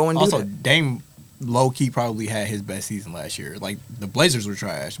 They can go and do Also, that. Dame low key probably had his best season last year. Like the Blazers were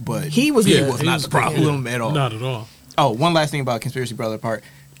trash, but He was he good. was not the problem at all. Not at all. Oh, one last thing about Conspiracy Brother part.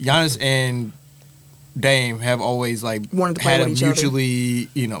 Giannis and Dame have always like Wanted to play had a with each other. mutually,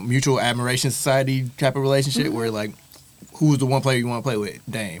 mutual admiration society type of relationship Mm-hmm. where like, who's the one player you want to play with?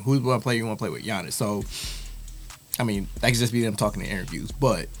 Dame. Who's the one player you want to play with? Giannis. So, I mean, that could just be them talking in interviews,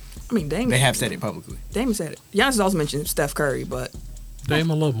 but I mean, Dame. they have said it publicly. Dame said it. Giannis has also mentioned Steph Curry, but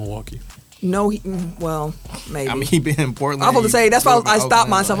Dame, I love Milwaukee. no, well, maybe. I mean, he been in Portland. I was about to say that's why I stopped Oakland,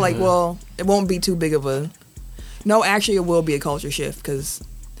 myself. Like, well, it won't be too big of a. No, actually, it will be a culture shift because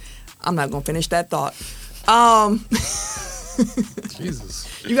I'm not gonna finish that thought. Jesus.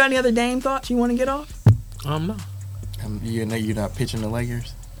 You got any other Dame thoughts you want to get off? No. You know, you're not pitching the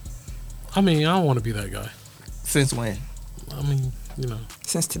Lakers I mean, I don't want to be that guy. since when? I mean,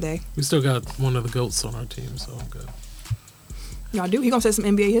 Since today, we still got one of the GOATs on our team, so I'm good. y'all do. He gonna say some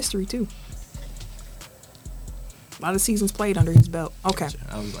NBA history too. A lot of seasons played under his belt. Okay.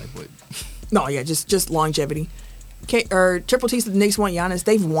 I was like, what? No, yeah, just longevity. Triple T said the Knicks want Giannis.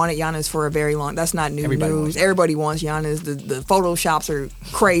 They've wanted Giannis for a very long. That's not new Everybody news. wants Giannis. Everybody wants Giannis. The photoshops are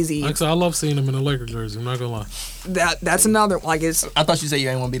crazy. Like I said, I love seeing him in a Laker jersey. I'm not gonna lie. That's another like it's. I thought you said you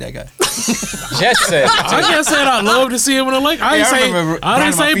ain't want to be that guy. Jess said I just said I love to see him in a Laker. I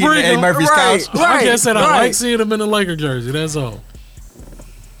didn't say bring Eddie him. Murphy's Right. couch. I just said I right. like seeing him in a Laker jersey. That's all.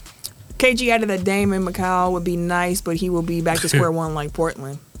 KG added that Dame in Macau would be nice, but he will be back to square one like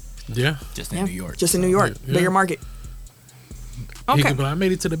Portland. Yeah. Just in Yeah, New York. just in New York, Yeah. bigger market. He Okay. could, but I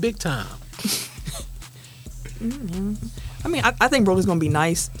made it to the big time. I mean, I think Brooklyn's gonna be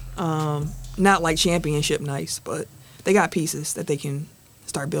nice. Not like championship nice, but they got pieces that they can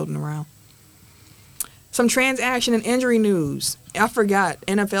start building around. Some transaction and injury news. I forgot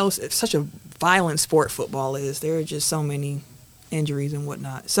NFL is such a violent sport. Football is. There are just so many injuries and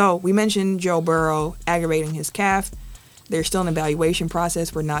whatnot. So we mentioned Joe Burrow aggravating his calf. They're still in the evaluation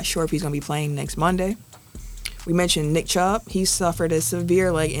process. We're not sure if he's going to be playing next Monday. We mentioned Nick Chubb. He suffered a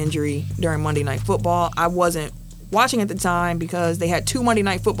severe leg injury during Monday Night Football. I wasn't watching at the time because they had 2 Monday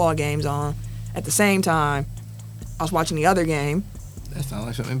Night Football games on at the same time. I was watching the other game. That sounds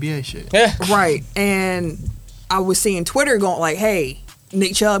like some NBA shit. Yeah. Right. And I was seeing Twitter going like, hey,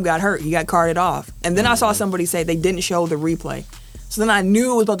 Nick Chubb got hurt. He got carted off. And then I saw somebody say they didn't show the replay. So then I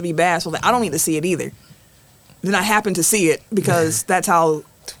knew it was about to be bad. So I was like, I don't need to see it either. Then I happened to see it because that's how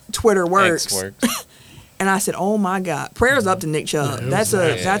Twitter works. X works. And I said, oh my God. Prayers up to Nick Chubb. Yeah, That's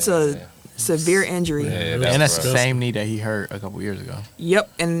a severe injury. Yeah, And that's the rough. same knee that he hurt a couple years ago. Yep.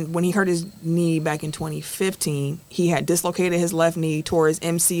 And when he hurt his knee back in 2015, he had dislocated his left knee, tore his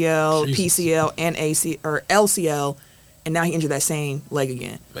MCL, Jesus. PCL, and LCL, and now he injured that same leg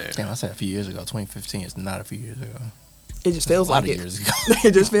again. Damn, I said a few years ago. 2015 is not a few years ago. It just feels A lot like of it. years ago.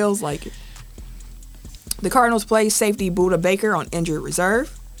 It just feels like it. The Cardinals play safety Buda Baker on injured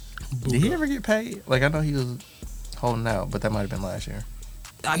reserve. Did he ever get paid? Like, I know he was holding out, but that might have been last year.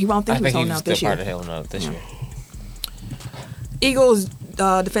 He won't think I he was think he holding was out still this part year. of Hell No this year. Eagles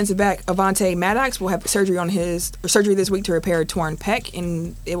defensive back Avante Maddox will have surgery this week to repair a torn pec,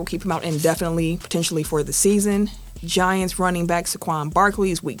 and it will keep him out indefinitely, potentially for the season. Giants running back Saquon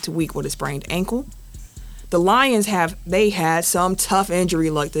Barkley is week to week with a sprained ankle. The Lions had some tough injury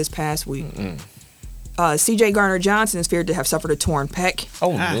luck this past week. C.J. Gardner-Johnson is feared to have suffered a torn pec.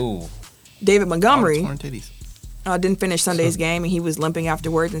 Oh no. David Montgomery Torn titties. didn't finish Sunday's game, and he was limping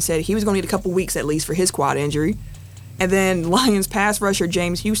afterwards and said he was going to need a couple weeks at least for his quad injury. And then Lions pass rusher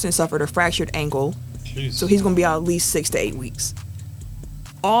James Houston suffered a fractured ankle, so he's going to be out at least 6 to 8 weeks.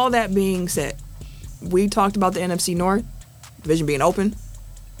 All that being said, we talked about the NFC North, division being open.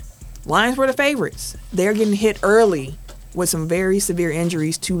 Lions were the favorites. They're getting hit early with some very severe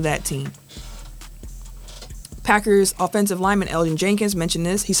injuries to that team. Packers offensive lineman Elgin Jenkins mentioned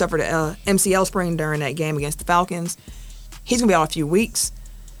this. He suffered a MCL sprain during that game against the Falcons. He's going to be out a few weeks.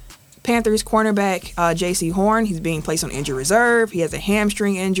 Panthers cornerback J.C. Horn, he's being placed on injured reserve. He has a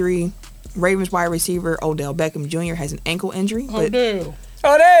hamstring injury. Ravens wide receiver Odell Beckham Jr. has an ankle injury. But, damn.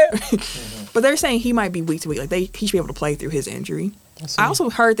 Oh damn. but they're saying he might be week to week. Like he should be able to play through his injury. I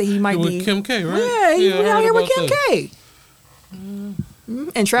also heard that he might with be Kim K, right? Yeah, he's I out heard here with about Kim that. K.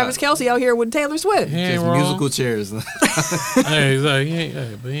 And Travis Kelce out here with Taylor Swift. He ain't Just wrong. musical chairs. Hey, he's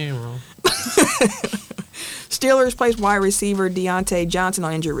like, but he ain't wrong. Steelers placed wide receiver Deontay Johnson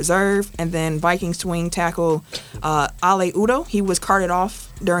on injured reserve, and then Vikings swing tackle Ale Udo. He was carted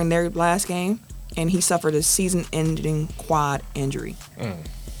off during their last game, and he suffered a season-ending quad injury.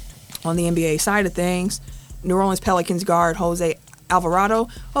 On the NBA side of things, New Orleans Pelicans guard Jose Alvarado.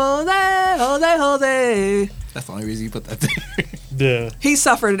 Jose. That's the only reason you put that there. Yeah. He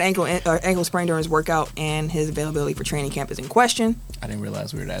suffered an ankle sprain during his workout, and his availability for training camp is in question. I didn't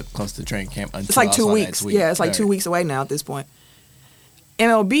realize we were that close to training camp until It's like I 2 saw that weeks. tweet. Yeah, it's like All 2 right. weeks away now at this point.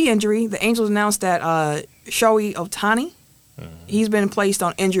 MLB injury. The Angels announced that Shohei Ohtani, he's been placed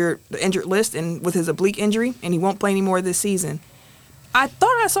on the injured list and with his oblique injury, and he won't play anymore this season. I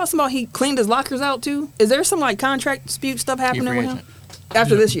thought I saw somebody he cleaned his lockers out too. Is there some like contract dispute stuff He a happening free with him agent.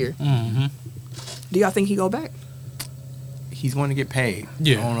 after this year? Mm-hmm. Do y'all think he go back? He's going to get paid. I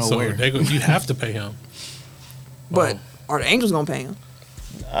Yeah. don't know So where. you have to pay him. But are the Angels gonna pay him?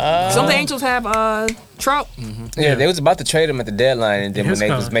 Some of the Angels have Trout. Yeah, they was about to trade him at the deadline, and then when His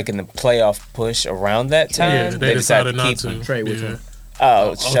they was con- making the playoff push around that time, Yeah, they decided not keep to. him. Trade with yeah. him.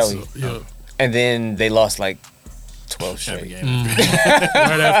 Oh, Showy. Also, yeah. And then they lost like 12 Every straight. game.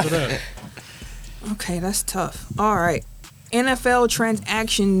 Right after that. Okay, that's tough. All right. NFL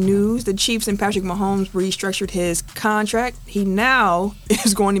transaction news. The Chiefs and Patrick Mahomes restructured his contract. He now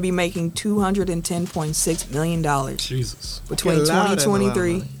is going to be making $210.6 million Jesus. between Get loud, that's a lot of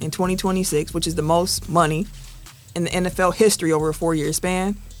 2023 money. and 2026, which is the most money in the NFL history over a 4-year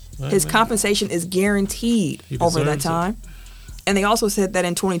span. His man. compensation is guaranteed He over that deserves it. time. And they also said that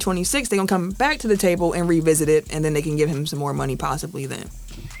in 2026, they're going to come back to the table and revisit it, and then they can give him some more money possibly then.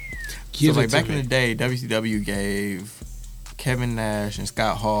 So Give like it to back in me. the day, WCW gave Kevin Nash and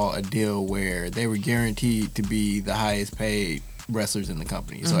Scott Hall a deal where they were guaranteed to be the highest paid wrestlers in the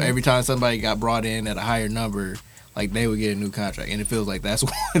company. So every time somebody got brought in at a higher number, like they would get a new contract. And it feels like that's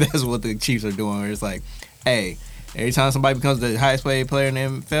that's what the Chiefs are doing. Where it's like, hey, every time somebody becomes the highest paid player in the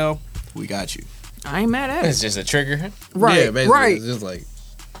NFL, we got you. I ain't mad at It's it. just a trigger. Right, right. It's just like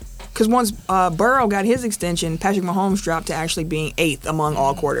Because once Burrow got his extension, Patrick Mahomes dropped to actually being 8th among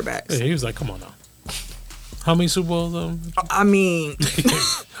all quarterbacks. Yeah, he was like, come on now. How many Super Bowls? I mean,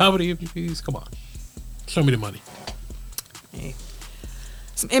 How many MVPs? Come on. Show me the money. Hey.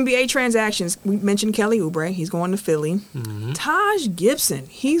 Some NBA transactions. We mentioned Kelly Oubre. He's going to Philly. Taj Gibson.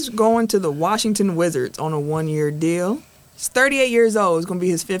 He's going to the Washington Wizards on a 1-year deal. He's 38 years old. It's going to be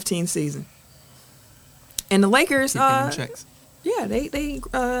his 15th season. And the Lakers, Keep getting them checks. yeah, they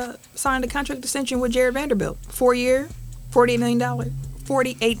signed a contract extension with Jared Vanderbilt. 4-year, $48 million.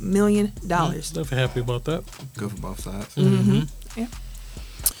 $48 million. Definitely happy about that. Good for both sides. Yeah.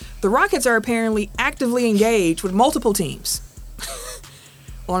 The Rockets are apparently actively engaged with multiple teams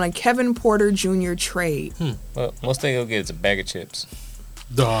on a Kevin Porter Jr. trade. Well, most thing you'll get is a bag of chips.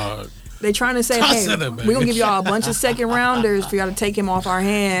 Dog. They trying to say, I hey, said that, we're going to baby. give y'all a bunch of second rounders for y'all to take him off our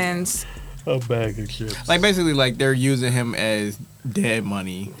hands. A bag of chips. Like basically, like they're using him as dead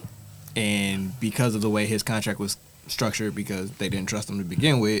money, and because of the way his contract was structured, because they didn't trust him to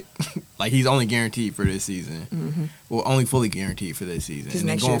begin with, like he's only guaranteed for this season. Well, only fully guaranteed for this season. Because And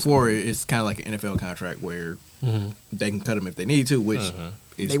then next going year's- forward, it's kind of like an NFL contract where they can cut him if they need to, which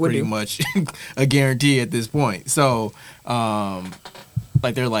is They would pretty do. much a guarantee at this point. So,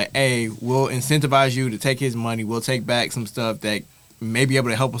 like they're like, hey, we'll incentivize you to take his money. We'll take back some stuff that may be able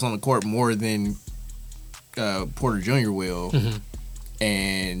to help us on the court more than Porter Jr. will.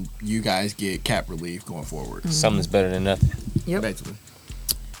 And you guys get cap relief going forward. Something's better than nothing. Yep. Basically.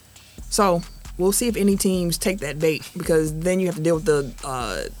 So we'll see if any teams take that bait, because then you have to deal with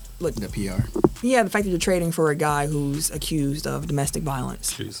the The PR. the fact that you're trading for a guy who's accused of domestic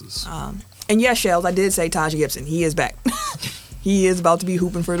violence. Jesus. And yes, Shells, I did say Taj Gibson. He is back. He is about to be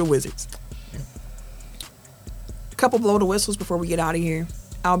hooping for the Wizards. A couple blow the whistles before we get out of here.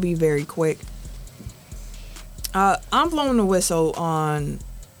 I'll be very quick. I'm blowing the whistle on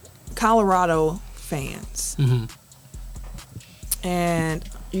Colorado fans. And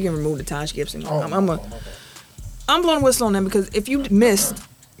you can remove the Taj Gibson. I'm blowing the whistle on them because if you missed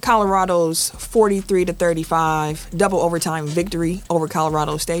Colorado's 43-35 double overtime victory over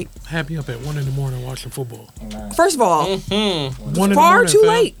Colorado State, Had me up at 1 a.m. watching football. first of all, 1 in the far morning, too fam.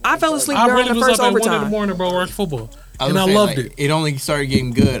 late. I fell asleep I during really the was first up at 1 in the overtime. morning, bro, watching football. I was And I saying, loved like, it. It only started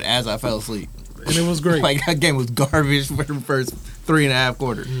getting good as I fell asleep. And it was great. Like that game was garbage for the first 3.5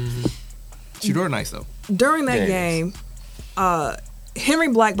 quarters. Shedeur nice though. During that Yeah, it game, Henry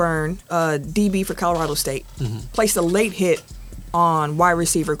Blackburn, DB for Colorado State, placed a late hit on wide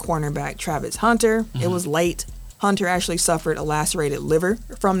receiver cornerback Travis Hunter. It was late. Hunter actually suffered a lacerated liver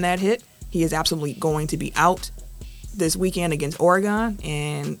from that hit. He is absolutely going to be out this weekend against Oregon,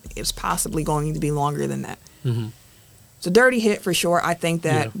 and it's possibly going to be longer than that. It's a dirty hit for sure. I think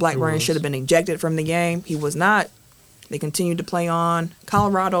that Yeah, Blackburn it was. should have been ejected from the game. He was not. They continued to play on.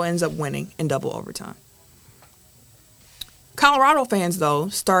 Colorado ends up winning in double overtime. Colorado fans, though,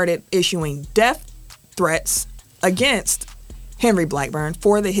 started issuing death threats against Henry Blackburn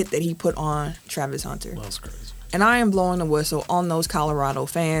for the hit that he put on Travis Hunter. That's crazy. And I am blowing the whistle on those Colorado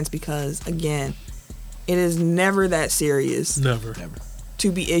fans because, again, it is never that serious Never.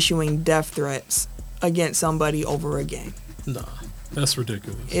 to be issuing death threats against somebody over a game. Nah. That's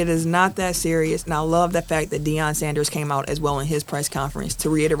ridiculous. It is not that serious. And I love the fact that Deion Sanders came out as well in his press conference to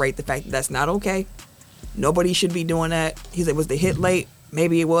reiterate the fact that that's not okay. Nobody should be doing that. He said, was the hit late?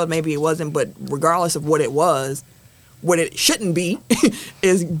 Maybe it was, maybe it wasn't. But regardless of what it was, what it shouldn't be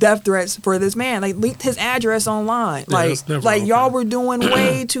is death threats for this man. Like, leaked his address online. Yeah, like that's never y'all okay. were doing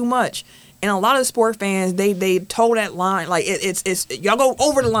way too much. And a lot of sport fans, they toe that line. Like, it's y'all go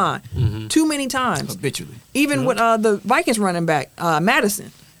over the line too many times. Habitually. Even with the Vikings running back,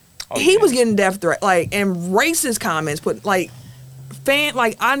 Madison. He was getting death threat, like, and racist comments, but like,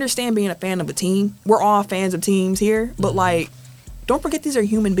 I understand being a fan of a team. We're all fans of teams here, but like, don't forget these are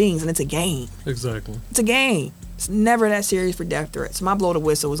human beings and it's a game. Exactly. It's a game. It's never that serious for death threats. My blow the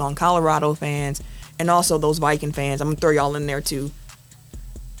whistle was on Colorado fans and also those Viking fans. I'm gonna throw y'all in there too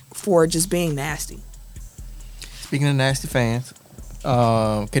for just being nasty. Speaking of nasty fans,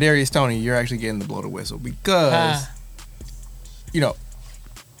 Kadarius Toney, you're actually getting the blow the whistle because you know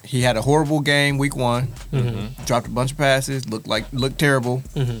he had a horrible game week 1, dropped a bunch of passes, looked terrible.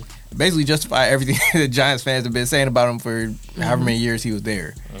 Basically justify everything the Giants fans have been saying about him for however many years he was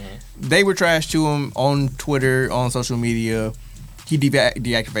there. They were trash to him on Twitter, on social media. He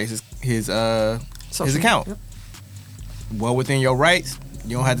deactivates his account. Yep. Well within your rights.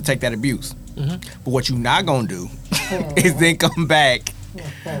 You don't have to take that abuse. But what you not gonna do is then come back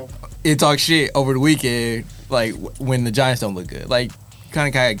and talk shit over the weekend, like when the Giants don't look good. Like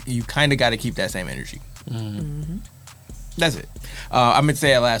you kind of got to keep that same energy. That's it. I meant to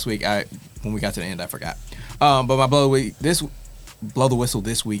say it last week. When we got to the end, I forgot. But my blow week blow the whistle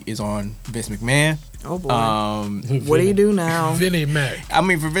this week is on Vince McMahon. Oh boy. What do you do now? Vinnie Mac. I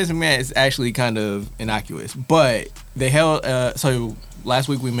mean, for Vince McMahon, it's actually kind of innocuous, but they held. So last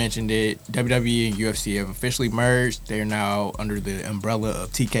week we mentioned it. WWE and UFC have officially merged. They're now under the umbrella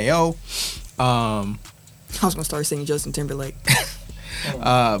of TKO. I was gonna start singing Justin Timberlake.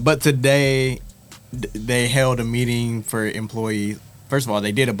 But today they held a meeting for employees. First of all,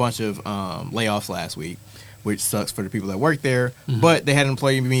 they did a bunch of layoffs last week, which sucks for the people that work there. Mm-hmm. But they had an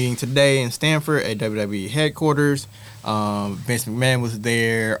employee meeting today in Stamford at WWE headquarters. Vince McMahon was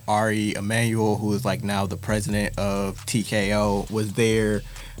there. Ari Emanuel, who is like now the president of TKO, was there.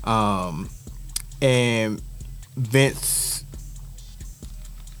 And Vince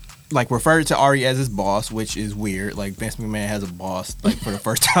like referred to Ari as his boss, which is weird. Like Vince McMahon has a boss like for the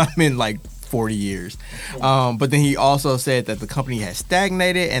first time in like 40 years. But then he also said that the company has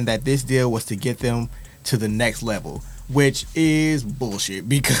stagnated and that this deal was to get them to the next level, which is bullshit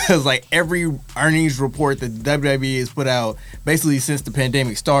because like every earnings report that WWE has put out basically since the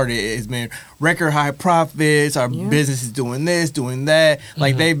pandemic started has been record high profits, our business is doing this, doing that.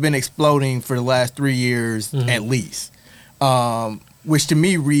 Like they've been exploding for the last 3 years at least. Which to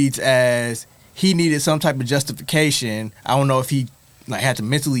me reads as he needed some type of justification. I don't know if he like had to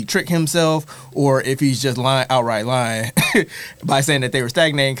mentally trick himself or if he's just outright lying by saying that they were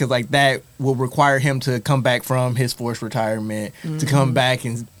stagnating, because like that will require him to come back from his forced retirement to come back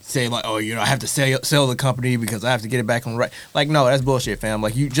and say like, oh, you know, I have to sell the company because I have to get it back on right. Like, no, that's bullshit, fam.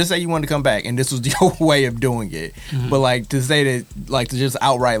 Like, you just say you wanted to come back and this was your way of doing it. But like to say that, like to just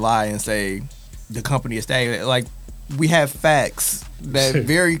outright lie and say the company is stagnating, like we have facts that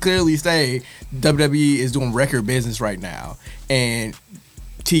very clearly say WWE is doing record business right now. And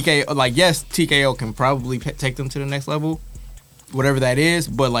TKO, like, yes, TKO can probably take them to the next level, whatever that is,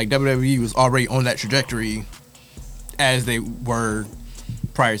 but like WWE was already on that trajectory as they were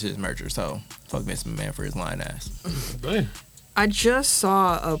prior to this merger. So fuck Vince McMahon for his lying ass. Damn. I just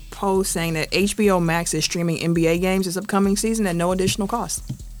saw a post saying that HBO Max is streaming NBA games this upcoming season at no additional cost.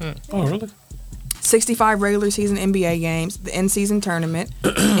 Oh, really? 65 regular season NBA games, the in-season tournament,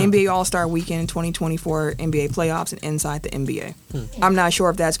 NBA All-Star Weekend 2024, NBA playoffs, and Inside the NBA. I'm not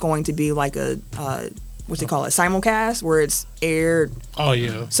sure if that's going to be like a, what they call it, simulcast, where it's aired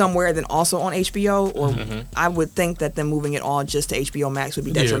somewhere, then also on HBO, or I would think that them moving it all just to HBO Max would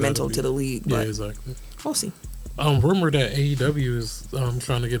be detrimental to the league. But exactly. We'll see. Rumor that AEW is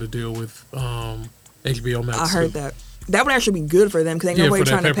trying to get a deal with HBO Max. I heard that. That would actually be good for them because ain't nobody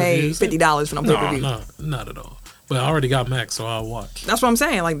trying to pay $50 for no pay-per-view. No, not at all. But I already got Max, so I'll watch. That's what I'm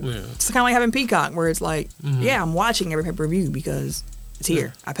saying. Like, it's kind of like having Peacock, where it's like, yeah, I'm watching every pay-per-view because it's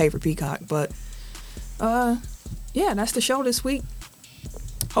here. I pay for Peacock. But, yeah, that's the show this week.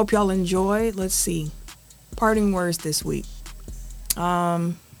 Hope y'all enjoyed. Let's see. Parting words this week.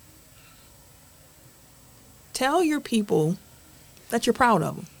 Tell your people that you're proud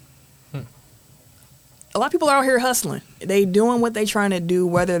of them. A lot of people are out here hustling. They doing what they trying to do,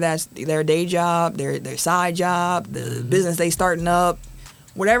 whether that's their day job, their side job, the business they starting up,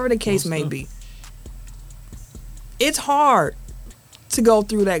 whatever the case may be. It's hard to go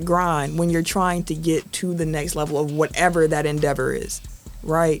through that grind when you're trying to get to the next level of whatever that endeavor is,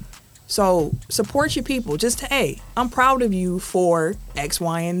 right? So support your people. Just, hey, I'm proud of you for X,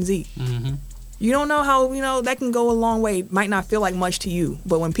 Y, and Z. You don't know how, that can go a long way. It might not feel like much to you,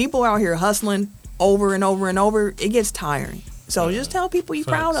 but when people are out here hustling over and over and over, it gets tiring. So just tell people you're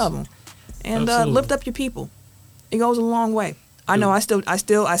proud of them, and lift up your people. It goes a long way. I know. I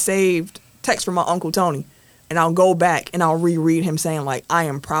saved text from my Uncle Tony, and I'll go back and I'll reread him saying like, "I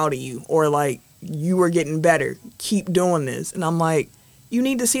am proud of you," or like, "You are getting better. Keep doing this." And I'm like, you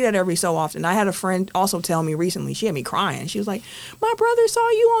need to see that every so often. I had a friend also tell me recently. She had me crying. She was like, "My brother saw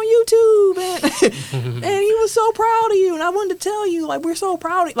you on YouTube, and he was so proud of you, and I wanted to tell you like we're so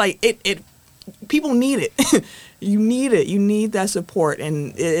proud of you." Like it. People need it. You need it. You need that support,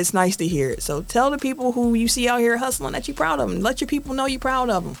 and it's nice to hear it. So tell the people who you see out here hustling that you're proud of them. Let your people know you're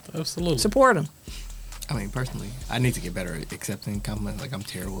proud of them. Absolutely. Support them. I mean, personally, I need to get better at accepting compliments. Like, I'm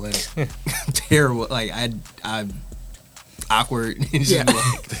terrible at it. I'm terrible. Like, I'm awkward and just like,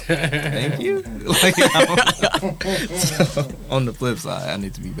 thank you. Like, so, on the flip side, I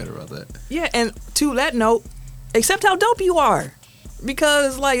need to be better about that. Yeah, and to that note, accept how dope you are.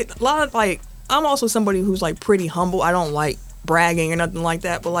 Because, like, a lot of, like, I'm also somebody who's, like, pretty humble. I don't like bragging or nothing like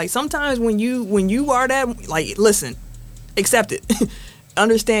that. But, like, sometimes when you are that, like, listen, accept it.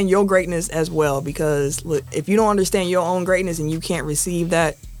 Understand your greatness as well. Because, look, if you don't understand your own greatness and you can't receive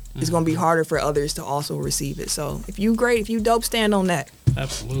that, it's going to be harder for others to also receive it. So if you great, if you dope, stand on that.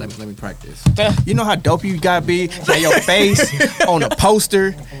 Absolutely. Let me practice. You know how dope you gotta be? Have your face on a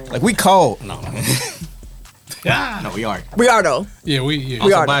poster. Like we cold. No, no, we are. We are though. Yeah, We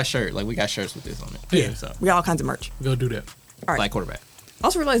Also are. buy a shirt. Like we got shirts with this on it. Yeah. So We got all kinds of merch. Go do that. All right. black quarterback. I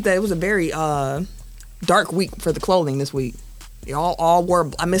also realized that it was a very dark week for the clothing this week. Y'all all wore.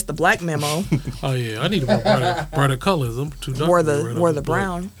 I missed the black memo. Oh yeah, I need to wear brighter colors. I'm too dark. wore to wear the black.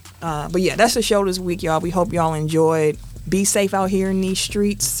 brown. But yeah, that's the show this week, y'all. We hope y'all enjoyed. Be safe out here in these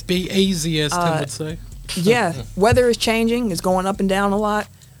streets. Be easy, as Tim would say. Yeah, weather is changing. It's going up and down a lot.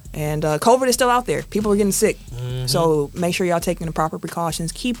 And COVID is still out there. People are getting sick. So make sure y'all taking the proper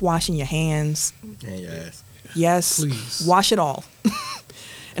precautions. Keep washing your hands. Yeah, yes. Yes. Please. Wash it all.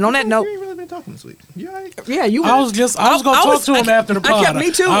 And on that note, You ain't really been talking this week. You all right? yeah, you I was gonna talk to him after the pod.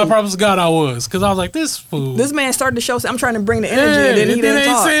 me too. I promise God I was, because I was like, this fool. This man started the show saying, I'm trying to bring the yeah, energy, and then he didn't ain't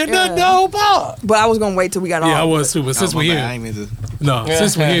talk. saying Yeah. nothing the whole pod. But I was going to wait till we got Yeah, I on. was too, but since Oh, my we bad. I here. ain't mean to. No,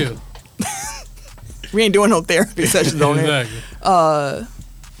 since we here. We ain't doing no therapy sessions on here. Exactly. But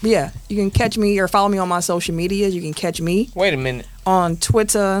yeah, you can catch me or follow me on my social medias. You can catch me Wait a minute. on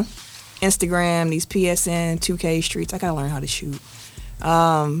Twitter, Instagram, these PSN, 2K streets. I gotta learn how to shoot.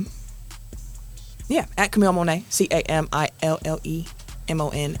 Yeah, at Camille Monet,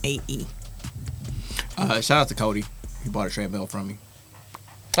 CamilleMonae. Shout out to Cody. He bought a treadmill from me.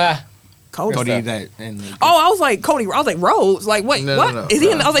 Ah, Cody. Cody stuff. that and Oh, I was like Cody. I was like Rhodes. Like, wait, No, what? no, no. Is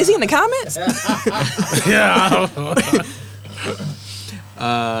he? I was like, is he in the comments? Yeah.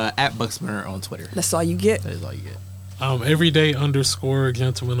 at Bucksburner on Twitter. That's all you get. That is all you get.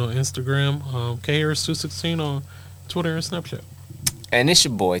 Everyday_gentleman on Instagram. KHarris216 on Twitter and Snapchat. and it's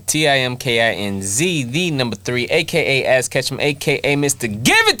your boy TIMKINZ, the number 3, aka Ass Ketchum, aka Mr.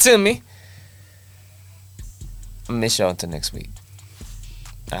 Give It To Me. I miss y'all until next week.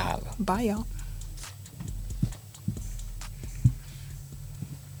 I holla. Bye, y'all.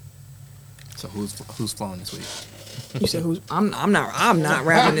 So who's flowing this week? You said who's? I'm not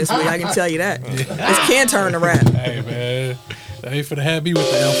rapping this week. I can tell you that. This can turn to rap. Hey, man. I ain't finna have me with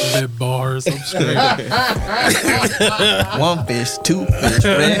the alphabet bars. I'm straight. One fish, two fish,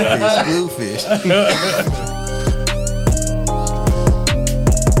 red fish, blue fish.